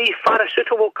all these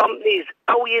pharmaceutical companies,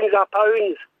 billions of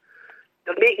pounds,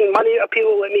 they're making money out of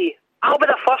people like me. I'll be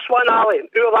the first one, Ali,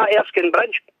 over that Erskine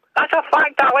Bridge. That's a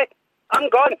fact, Ali. I'm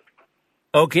gone.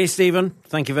 OK, Stephen,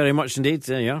 thank you very much indeed.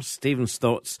 There you are, Stephen's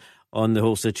thoughts on the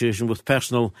whole situation with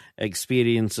personal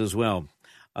experience as well.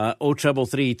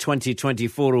 0333 2020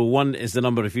 401 is the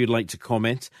number if you'd like to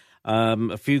comment.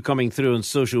 A few coming through on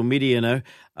social media now.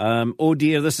 Oh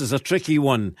dear, this is a tricky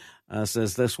one,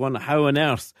 says this one. How on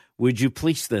earth would you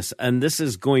police this? And this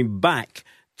is going back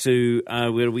to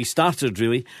where we started,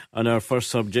 really, on our first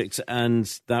subject,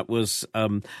 and that was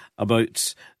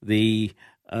about the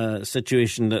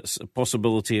situation that's a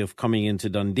possibility of coming into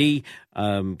Dundee,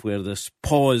 where this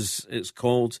pause, it's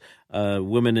called.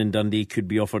 Women in Dundee could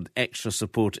be offered extra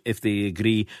support if they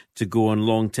agree to go on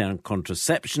long-term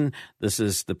contraception. This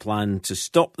is the plan to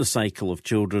stop the cycle of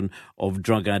children of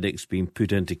drug addicts being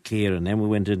put into care. And then we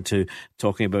went into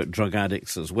talking about drug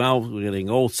addicts as well. We're getting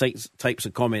all types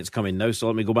of comments coming now, so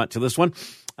let me go back to this one.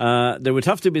 There would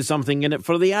have to be something in it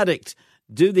for the addict.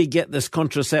 Do they get this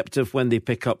contraceptive when they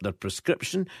pick up their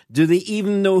prescription? Do they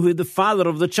even know who the father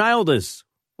of the child is?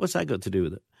 What's that got to do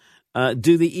with it?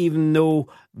 Do they even know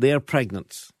they're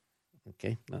pregnant?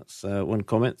 Okay, that's one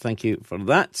comment. Thank you for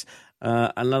that.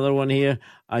 Another one here.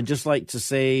 I'd just like to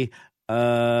say,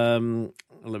 let me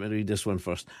read this one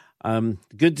first.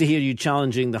 Good to hear you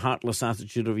challenging the heartless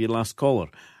attitude of your last caller.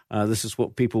 This is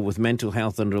what people with mental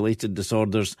health and related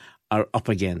disorders are up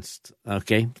against.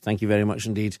 Okay, thank you very much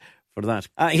indeed for that.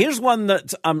 Here's one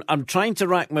that I'm trying to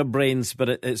rack my brains, but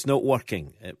it's not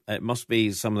working. It must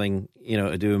be something,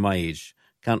 to do with my age.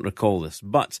 Can't recall this.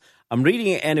 But I'm reading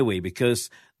it anyway because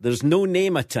there's no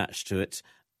name attached to it,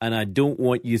 and I don't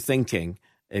want you thinking,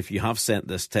 if you have sent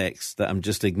this text, that I'm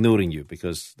just ignoring you,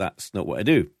 because that's not what I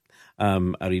do.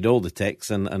 I read all the texts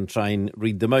and try and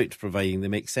read them out, providing they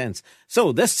make sense.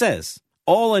 So this says,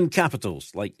 all in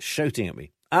capitals, like shouting at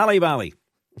me, Ali Bally.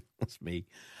 That's me.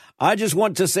 I just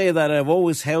want to say that I've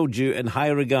always held you in high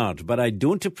regard, but I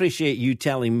don't appreciate you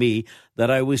telling me that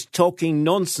I was talking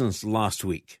nonsense last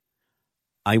week.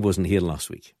 I wasn't here last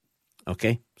week.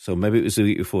 Okay? So maybe it was the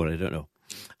week before, I don't know.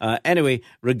 Anyway,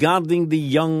 regarding the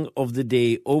young of the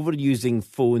day overusing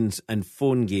phones and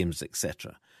phone games,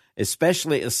 etc.,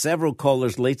 especially as several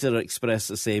callers later expressed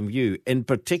the same view, in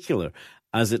particular,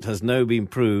 as it has now been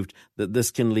proved that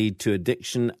this can lead to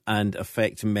addiction and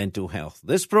affect mental health.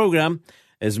 This programme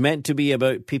is meant to be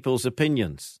about people's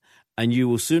opinions, and you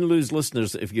will soon lose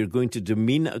listeners if you're going to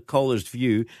demean a caller's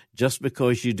view just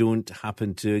because you don't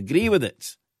happen to agree with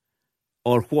it,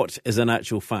 or what is an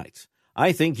actual fact.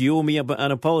 I think you owe me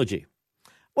an apology.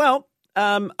 Well,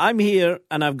 I'm here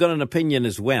and I've got an opinion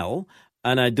as well,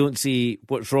 and I don't see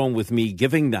what's wrong with me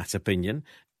giving that opinion.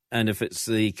 And if it's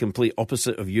the complete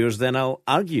opposite of yours, then I'll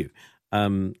argue.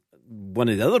 One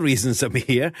of the other reasons I'm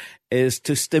here is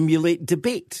to stimulate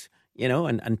debate,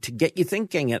 and to get you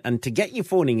thinking and to get you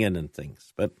phoning in and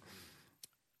things. But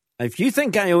if you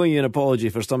think I owe you an apology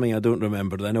for something I don't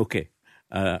remember, then okay.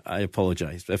 I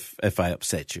apologise if I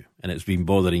upset you and it's been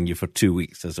bothering you for 2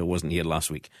 weeks as I wasn't here last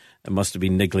week. It must have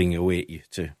been niggling away at you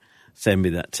to send me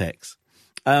that text.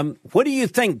 What do you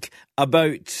think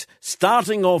about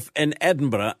starting off in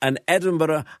Edinburgh and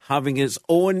Edinburgh having its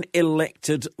own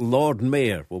elected Lord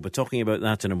Mayor? We'll be talking about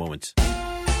that in a moment.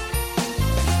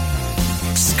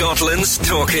 Scotland's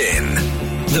Talkin',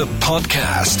 the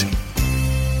podcast.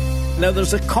 Now,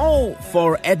 there's a call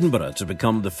for Edinburgh to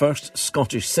become the first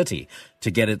Scottish city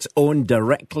to get its own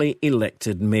directly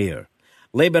elected mayor.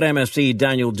 Labour MSP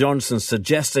Daniel Johnson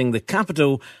suggesting the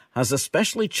capital has a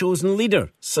specially chosen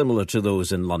leader, similar to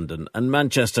those in London and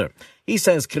Manchester. He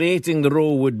says creating the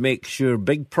role would make sure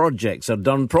big projects are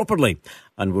done properly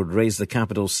and would raise the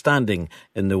capital's standing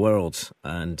in the world.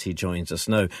 And he joins us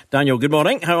now. Daniel, good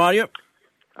morning. How are you?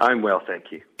 I'm well,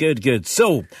 thank you. Good.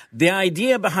 So, the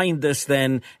idea behind this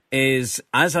then is,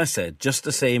 as I said, just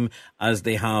the same as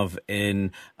they have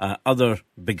in other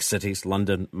big cities,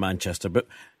 London, Manchester. But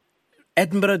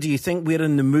Edinburgh, do you think we're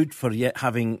in the mood for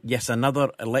having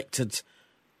another elected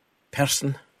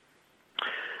person?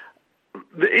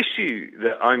 The issue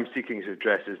that I'm seeking to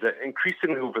address is that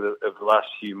increasingly over the last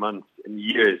few months and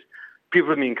years, people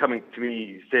have been coming to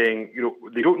me saying,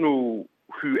 they don't know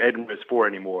who Edinburgh is for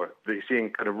anymore. They're seeing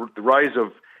kind of the rise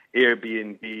of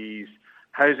Airbnbs,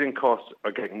 housing costs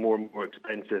are getting more and more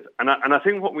expensive. And I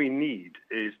think what we need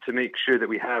is to make sure that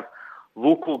we have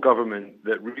local government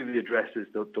that really addresses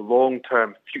the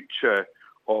long-term future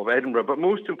of Edinburgh, but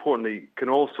most importantly can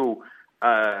also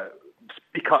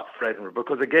speak up for Edinburgh.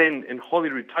 Because again, in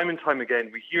Holyrood, time and time again,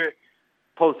 we hear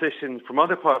politicians from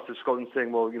other parts of Scotland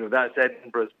saying, well, that's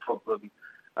Edinburgh's problem,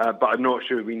 but I'm not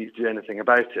sure we need to do anything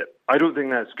about it. I don't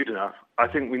think that's good enough. I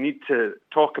think we need to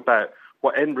talk about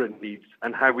what Edinburgh needs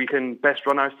and how we can best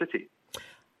run our city.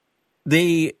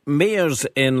 The mayors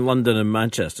in London and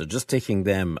Manchester, just taking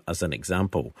them as an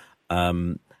example,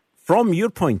 from your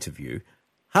point of view,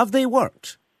 have they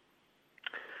worked?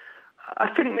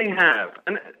 I think they have.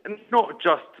 And it's not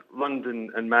just London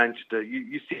and Manchester.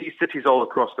 You see cities all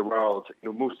across the world,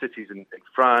 most cities in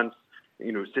France,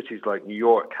 cities like New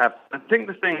York have. I think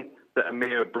the thing that a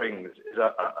mayor brings is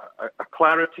a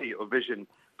clarity of vision,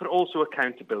 but also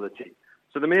accountability.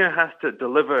 So the mayor has to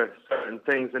deliver certain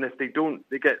things, and if they don't,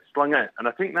 they get slung out. And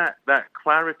I think that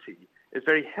clarity is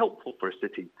very helpful for a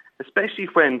city, especially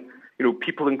when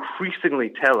people increasingly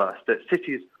tell us that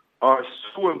cities are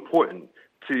so important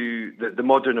to the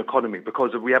modern economy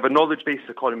because we have a knowledge-based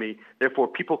economy. Therefore,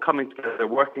 people coming together,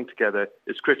 working together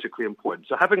is critically important.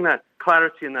 So having that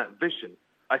clarity and that vision,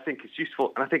 I think, is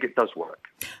useful, and I think it does work.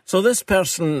 So this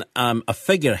person, a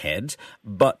figurehead,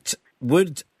 but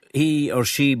would he or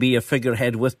she be a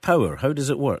figurehead with power? How does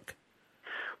it work?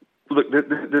 Look,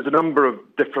 there's a number of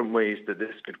different ways that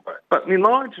this could work. But I mean,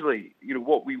 largely,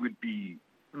 what we would be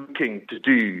looking to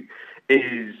do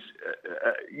is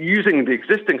using the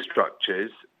existing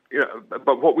structures,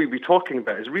 but what we'd be talking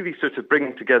about is really sort of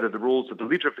bringing together the roles of the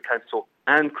leader of the council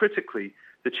and, critically,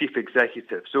 the chief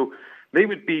executive. So they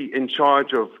would be in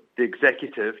charge of the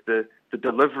executive, the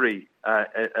delivery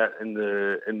in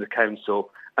the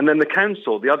council, and then the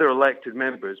council, the other elected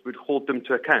members, would hold them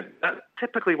to account. That's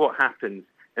typically what happens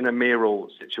in a mayoral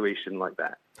situation like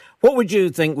that. What would you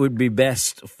think would be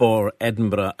best for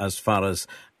Edinburgh as far as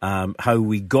how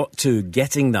we got to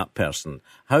getting that person?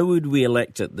 How would we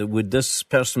elect it? Would this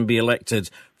person be elected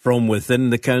from within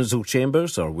the council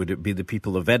chambers, or would it be the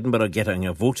people of Edinburgh getting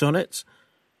a vote on it?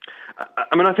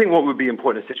 I mean, I think what would be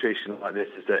important in a situation like this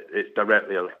is that it's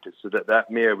directly elected, so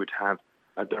that mayor would have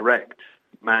a direct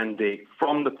mandate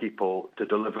from the people to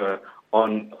deliver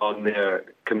on their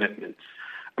commitments.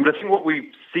 I mean, I think what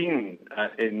we've seen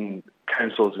in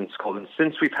councils in Scotland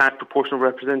since we've had proportional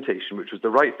representation, which was the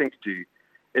right thing to do,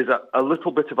 is a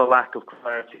little bit of a lack of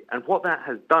clarity. And what that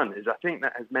has done is I think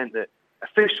that has meant that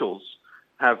officials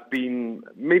have been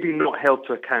maybe not held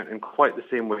to account in quite the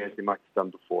same way as they might have done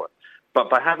before. But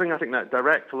by having, I think, that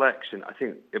direct election, I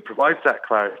think it provides that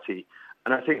clarity,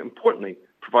 and I think, importantly,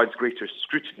 provides greater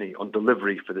scrutiny on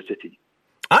delivery for the city.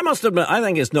 I must admit, I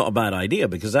think it's not a bad idea,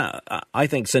 because I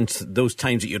think since those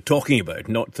times that you're talking about,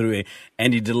 not through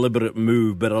any deliberate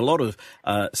move, but a lot of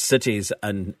cities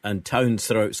and towns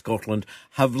throughout Scotland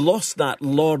have lost that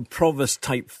Lord Provost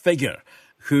type figure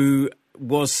who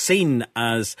was seen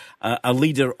as a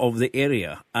leader of the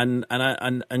area. And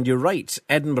you're right,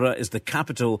 Edinburgh is the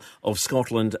capital of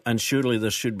Scotland, and surely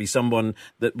there should be someone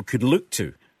that we could look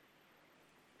to.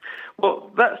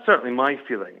 Well, that's certainly my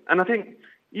feeling. And I think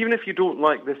even if you don't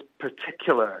like this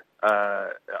particular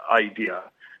idea,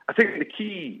 I think the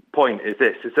key point is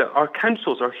this, is that our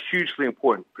councils are hugely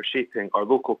important for shaping our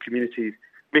local communities,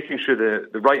 making sure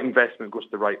the right investment goes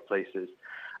to the right places.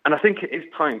 And I think it is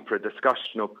time for a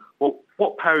discussion of, well,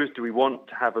 what powers do we want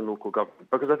to have in local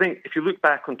government? Because I think if you look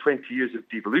back on 20 years of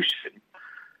devolution,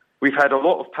 we've had a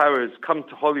lot of powers come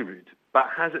to Holyrood, but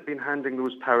has it been handing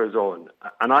those powers on?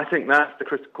 And I think that's the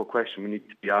critical question we need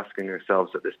to be asking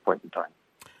ourselves at this point in time.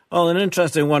 Well, an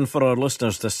interesting one for our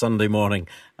listeners this Sunday morning,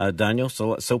 Daniel. So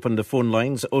let's open the phone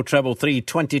lines. 0333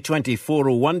 2020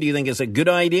 401. Do you think it's a good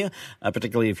idea,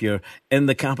 particularly if you're in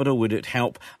the capital? Would it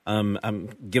help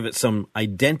give it some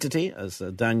identity? As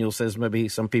Daniel says, maybe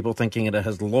some people thinking it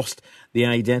has lost the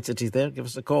identity there. Give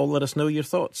us a call. Let us know your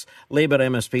thoughts. Labour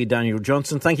MSP Daniel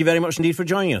Johnson, thank you very much indeed for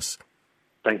joining us.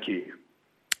 Thank you.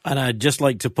 And I'd just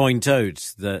like to point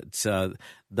out that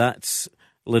that's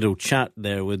little chat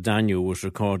there with Daniel was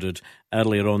recorded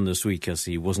earlier on this week, as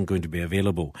he wasn't going to be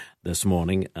available this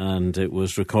morning, and it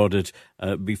was recorded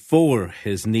before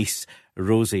his niece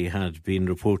Rosie had been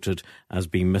reported as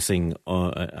being missing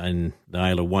in the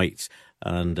Isle of Wight.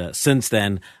 And since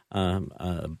then,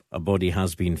 a body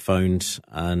has been found,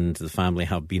 and the family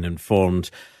have been informed.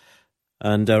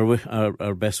 And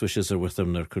our best wishes are with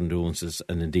them, their condolences,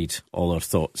 and indeed all our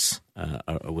thoughts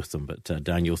are with them. But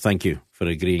Daniel, thank you for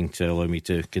agreeing to allow me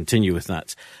to continue with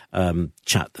that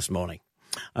chat this morning.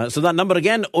 So that number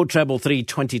again, 0333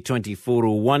 2020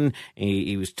 401.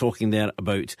 He was talking there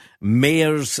about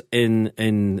mayors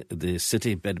in the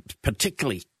city, but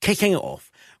particularly kicking it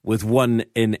off with one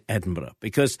in Edinburgh,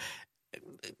 because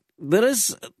there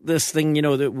is this thing,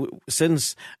 that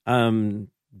since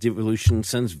devolution,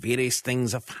 since various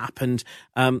things have happened,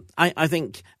 I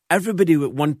think everybody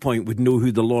at one point would know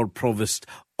who the Lord Provost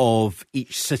of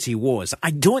each city was.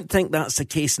 I don't think that's the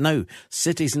case now.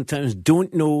 Cities and towns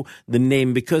don't know the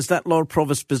name, because that Lord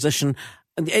Provost position,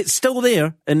 it's still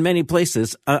there in many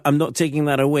places. I'm not taking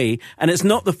that away. And it's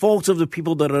not the fault of the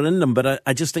people that are in them, but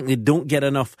I just think they don't get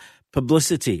enough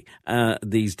publicity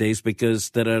these days, because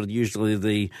there are usually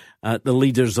the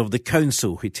leaders of the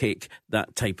council who take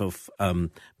that type of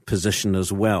position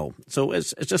as well. So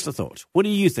it's just a thought. What do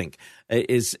you think?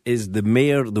 Is the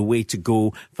mayor the way to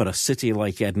go for a city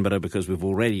like Edinburgh? Because we've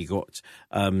already got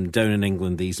down in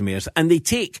England these mayors, and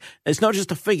it's not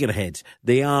just a figurehead,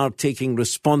 they are taking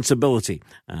responsibility.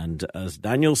 And as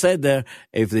Daniel said there,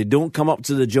 if they don't come up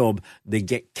to the job, they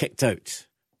get kicked out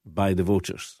by the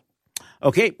voters.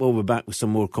 Okay, we'll be back with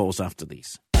some more calls after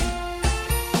these.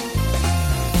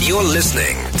 You're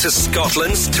listening to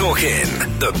Scotland's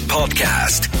Talkin', the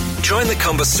podcast. Join the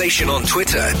conversation on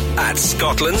Twitter at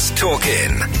Scotland's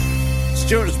Talkin'.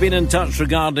 Stuart's been in touch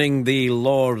regarding the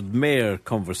Lord Mayor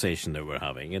conversation that we're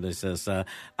having. And it says,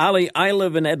 Ali, I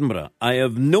live in Edinburgh. I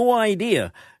have no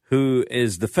idea who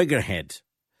is the figurehead.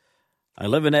 I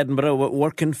live in Edinburgh,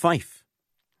 work in Fife.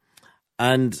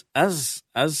 And as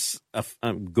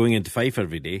I'm going into Fife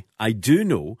every day, I do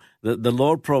know that the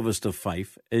Lord Provost of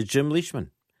Fife is Jim Leishman.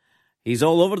 He's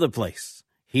all over the place.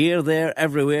 Here, there,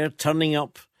 everywhere, turning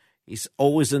up. He's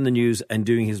always in the news and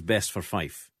doing his best for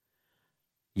Fife.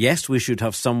 Yes, we should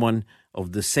have someone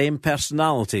of the same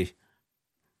personality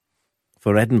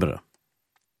for Edinburgh.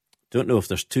 Don't know if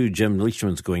there's two Jim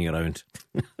Leishmans going around.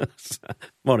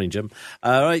 Morning, Jim.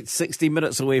 All right, 60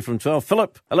 minutes away from 12.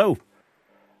 Philip, hello.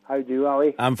 How do you,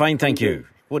 Ali? I'm fine, thank you.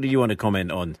 What do you want to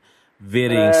comment on?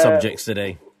 Varying subjects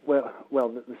today. Well,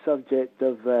 the subject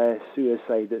of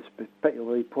suicide is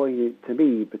particularly poignant to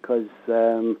me because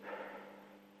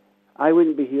I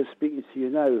wouldn't be here speaking to you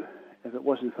now if it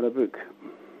wasn't for a book.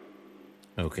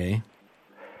 Okay.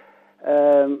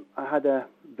 I had a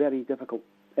very difficult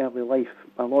early life.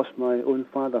 I lost my own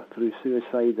father through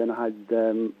suicide, and I had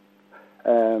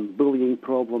bullying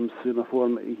problems through my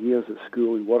formative years at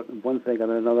school and work and one thing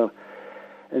or another.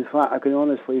 In fact, I can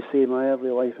honestly say my early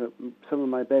life, some of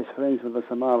my best friends were the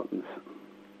Samaritans.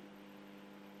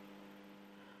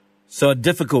 So a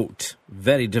difficult,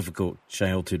 very difficult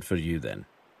childhood for you then?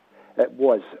 It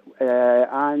was,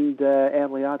 and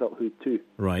early adulthood too.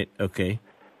 Right, okay.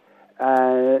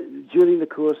 During the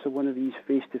course of one of these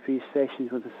face-to-face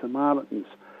sessions with the Samaritans,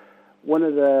 one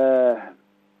of the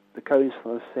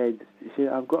counsellors said,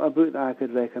 I've got a book that I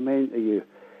could recommend to you.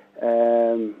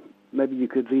 Maybe you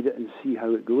could read it and see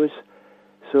how it goes.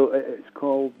 So it's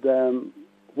called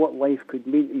What Life Could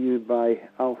Mean to You by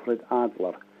Alfred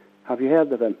Adler. Have you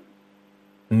heard of him?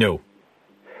 No.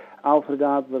 Alfred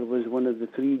Adler was one of the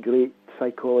three great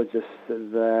psychologists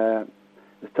at the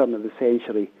turn of the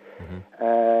century. Mm-hmm.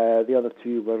 The other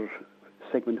two were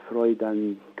Sigmund Freud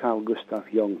and Carl Gustav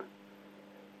Jung.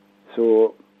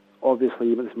 So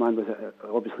obviously this man was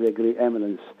obviously a great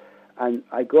eminence. And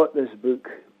I got this book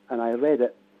and I read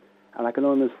it, and I can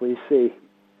honestly say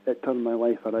it turned my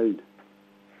life around.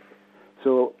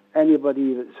 So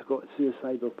anybody that's got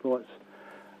suicidal thoughts,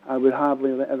 I would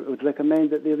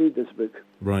recommend that they read this book.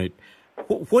 Right.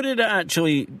 What did it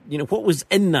actually, what was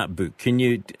in that book?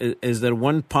 Is there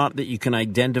one part that you can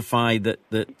identify that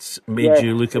made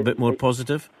you look a bit more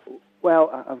positive?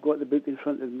 Well, I've got the book in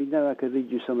front of me now. I could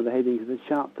read you some of the headings of the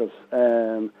chapters.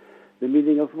 The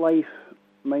meaning of life,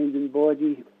 mind and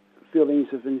body, feelings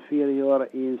of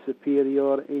inferiority and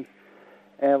superiority,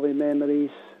 early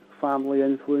memories, family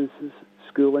influences,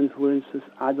 school influences,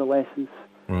 adolescence,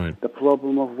 right. The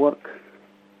problem of work,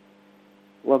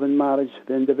 love and marriage,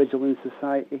 the individual in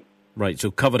society. Right,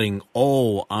 so covering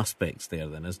all aspects there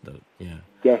then, isn't it? Yeah.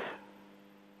 Yes.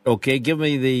 Okay, give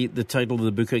me the title of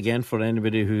the book again for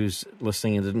anybody who's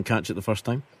listening and didn't catch it the first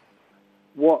time.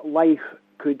 What Life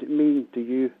Could Mean to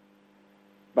You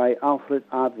by Alfred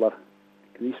Adler.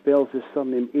 He spells his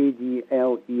surname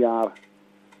Adler.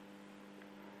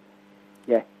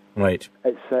 Yeah. Right.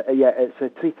 It's a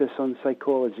treatise on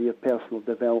psychology of personal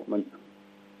development.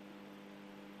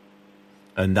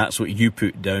 And that's what you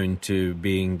put down to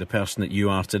being the person that you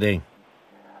are today?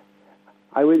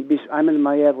 I'm in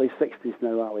my early 60s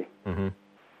now, Ali. Mm-hmm.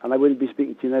 And I wouldn't be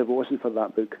speaking to you now if it wasn't for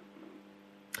that book.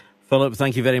 Philip,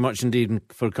 thank you very much indeed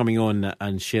for coming on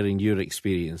and sharing your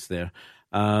experience there.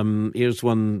 Here's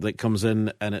one that comes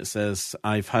in and it says,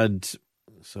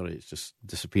 sorry, it's just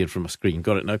disappeared from my screen.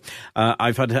 Got it now.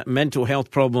 I've had mental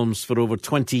health problems for over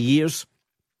 20 years.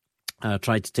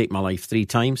 Tried to take my life 3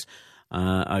 times.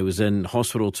 I was in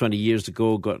hospital 20 years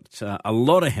ago, got a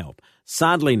lot of help.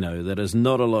 Sadly now, there is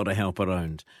not a lot of help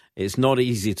around. It's not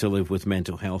easy to live with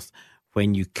mental health.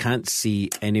 When you can't see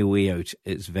any way out,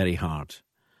 it's very hard.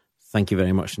 Thank you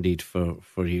very much indeed for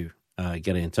you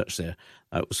getting in touch there.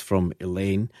 That was from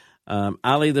Elaine.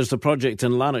 Ali, there's a project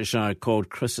in Lanarkshire called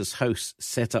Chris's House,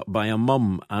 set up by a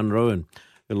mum, Anne Rowan,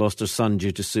 who lost her son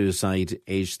due to suicide,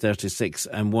 aged 36,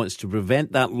 and wants to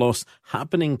prevent that loss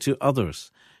happening to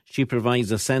others. She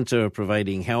provides a centre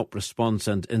providing help, response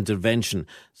and intervention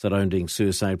surrounding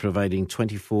suicide, providing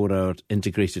 24-hour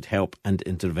integrated help and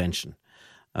intervention.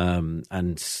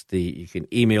 You can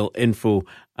email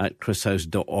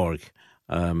info@chrishouse.org.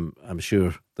 I'm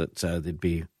sure that they'd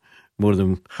be more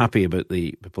than happy about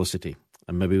the publicity.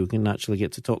 And maybe we can actually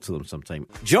get to talk to them sometime.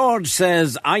 George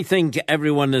says, I think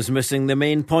everyone is missing the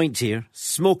main point here.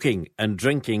 Smoking and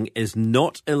drinking is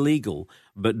not illegal,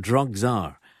 but drugs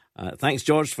are. Thanks,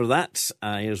 George, for that.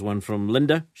 Here's one from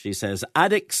Linda. She says,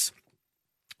 addicts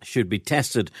should be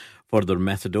tested for their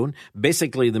methadone.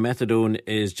 Basically, the methadone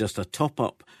is just a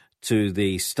top-up to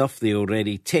the stuff they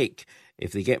already take.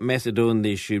 If they get methadone,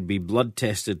 they should be blood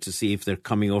tested to see if they're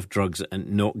coming off drugs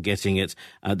and not getting it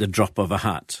at the drop of a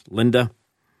hat. Linda,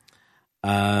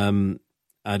 I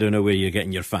don't know where you're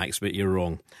getting your facts, but you're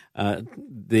wrong.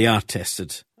 They are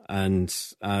tested, and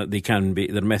their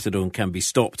methadone can be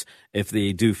stopped if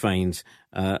they do find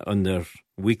on their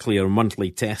weekly or monthly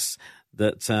tests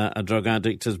that a drug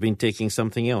addict has been taking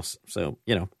something else. So,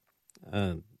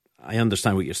 I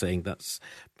understand what you're saying, but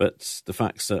the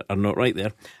facts are not right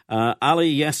there. Ali,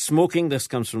 yes, smoking, this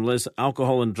comes from Liz.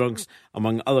 Alcohol and drugs,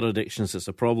 among other addictions, is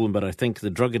a problem, but I think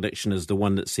the drug addiction is the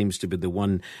one that seems to be the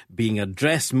one being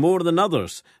addressed more than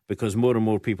others, because more and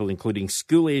more people, including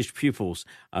school-aged pupils,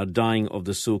 are dying of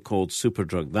the so-called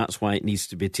superdrug. That's why it needs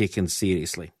to be taken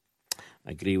seriously.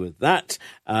 I agree with that.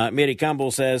 Mary Campbell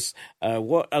says,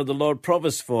 what are the Lord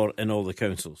Provosts for in all the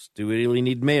councils? Do we really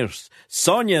need mayors?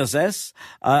 Sonia says,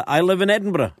 I live in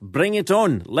Edinburgh. Bring it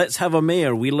on. Let's have a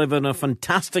mayor. We live in a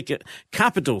fantastic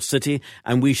capital city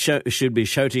and we should be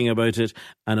shouting about it.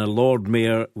 And a Lord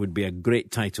Mayor would be a great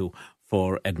title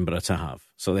for Edinburgh to have.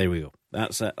 So there we go.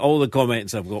 That's all the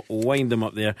comments I've got. We'll wind them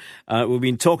up there. We've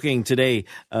been talking today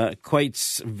quite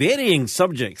varying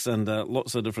subjects and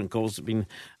lots of different calls. It's been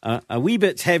a wee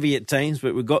bit heavy at times,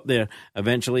 but we got there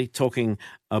eventually, talking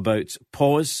about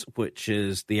pause, which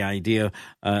is the idea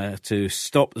to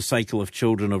stop the cycle of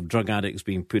children of drug addicts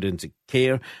being put into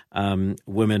care.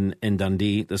 Women in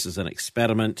Dundee, this is an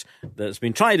experiment that's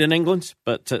been tried in England,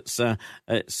 but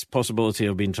it's possibility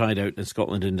of being tried out in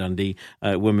Scotland and Dundee.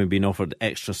 Women being offered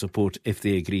extra support if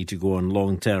they agree to go on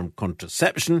long-term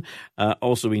contraception.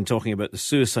 Also been talking about the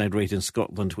suicide rate in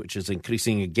Scotland, which is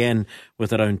increasing again,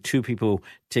 with around 2 people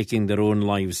taking their own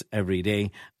lives every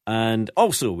day. And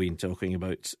also been talking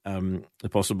about the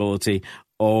possibility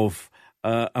of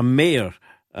a mayor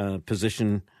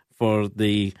position for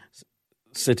the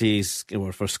cities,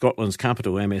 or for Scotland's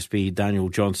capital. MSP Daniel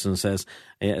Johnson says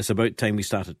it's about time we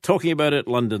started talking about it.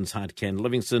 London's had Ken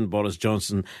Livingstone, Boris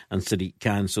Johnson and Sadiq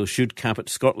Khan. So should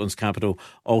Scotland's capital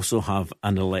also have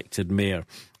an elected mayor?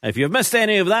 If you've missed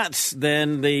any of that,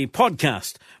 then the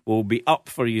podcast will be up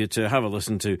for you to have a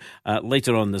listen to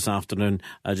later on this afternoon.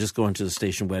 Just go onto the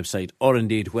station website, or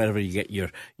indeed wherever you get your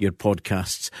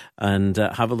podcasts, and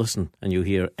have a listen, and you'll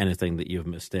hear anything that you've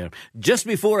missed there. Just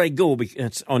before I go,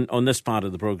 it's on this part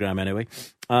of the programme anyway,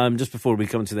 just before we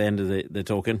come to the end of the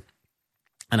talking,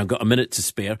 and I've got a minute to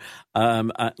spare,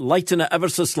 lighten it ever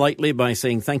so slightly by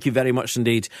saying thank you very much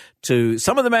indeed to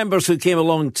some of the members who came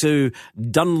along to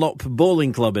Dunlop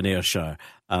Bowling Club in Ayrshire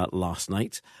last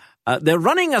night. They're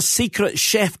running a secret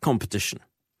chef competition,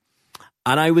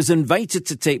 and I was invited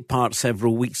to take part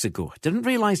several weeks ago. I didn't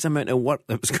realise the amount of work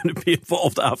that was going to be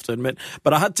involved, I have to admit,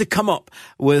 but I had to come up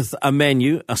with a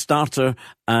menu, a starter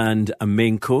and a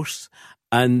main course,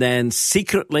 and then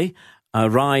secretly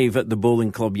arrive at the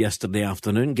bowling club yesterday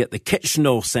afternoon, get the kitchen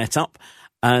all set up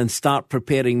and start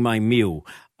preparing my meal.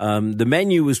 The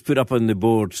menu was put up on the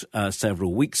board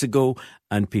several weeks ago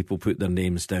and people put their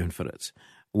names down for it.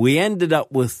 We ended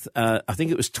up with, I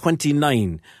think it was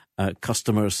 29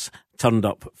 customers turned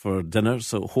up for dinner,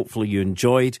 so hopefully you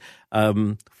enjoyed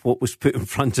what was put in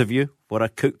front of you, what I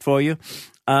cooked for you.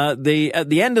 At the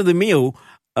end of the meal,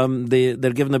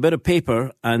 they're given a bit of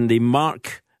paper and they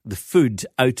mark the food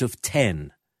out of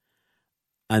 10.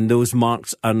 And those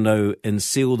marks are now in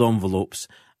sealed envelopes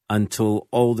until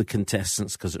all the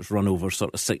contestants, because it's run over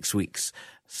sort of 6 weeks,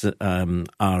 they've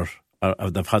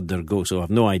had their go. So I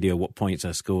have no idea what points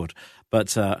I scored.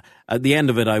 But at the end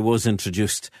of it, I was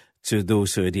introduced to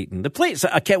those who had eaten. The plates,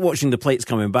 I kept watching the plates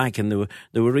coming back, and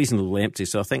they were reasonably empty,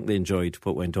 so I think they enjoyed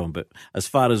what went on. But as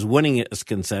far as winning it is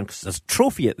concerned, because there's a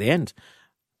trophy at the end,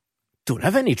 don't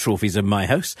have any trophies in my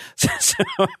house. So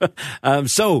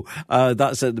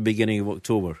that's at the beginning of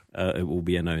October. It will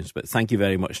be announced. But thank you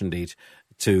very much indeed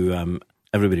to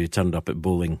everybody who turned up at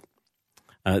bowling,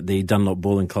 the Dunlop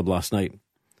Bowling Club last night.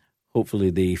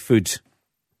 Hopefully the food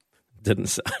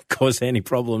didn't cause any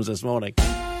problems this morning.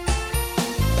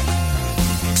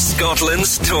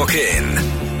 Scotland's Talk In.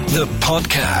 the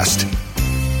podcast.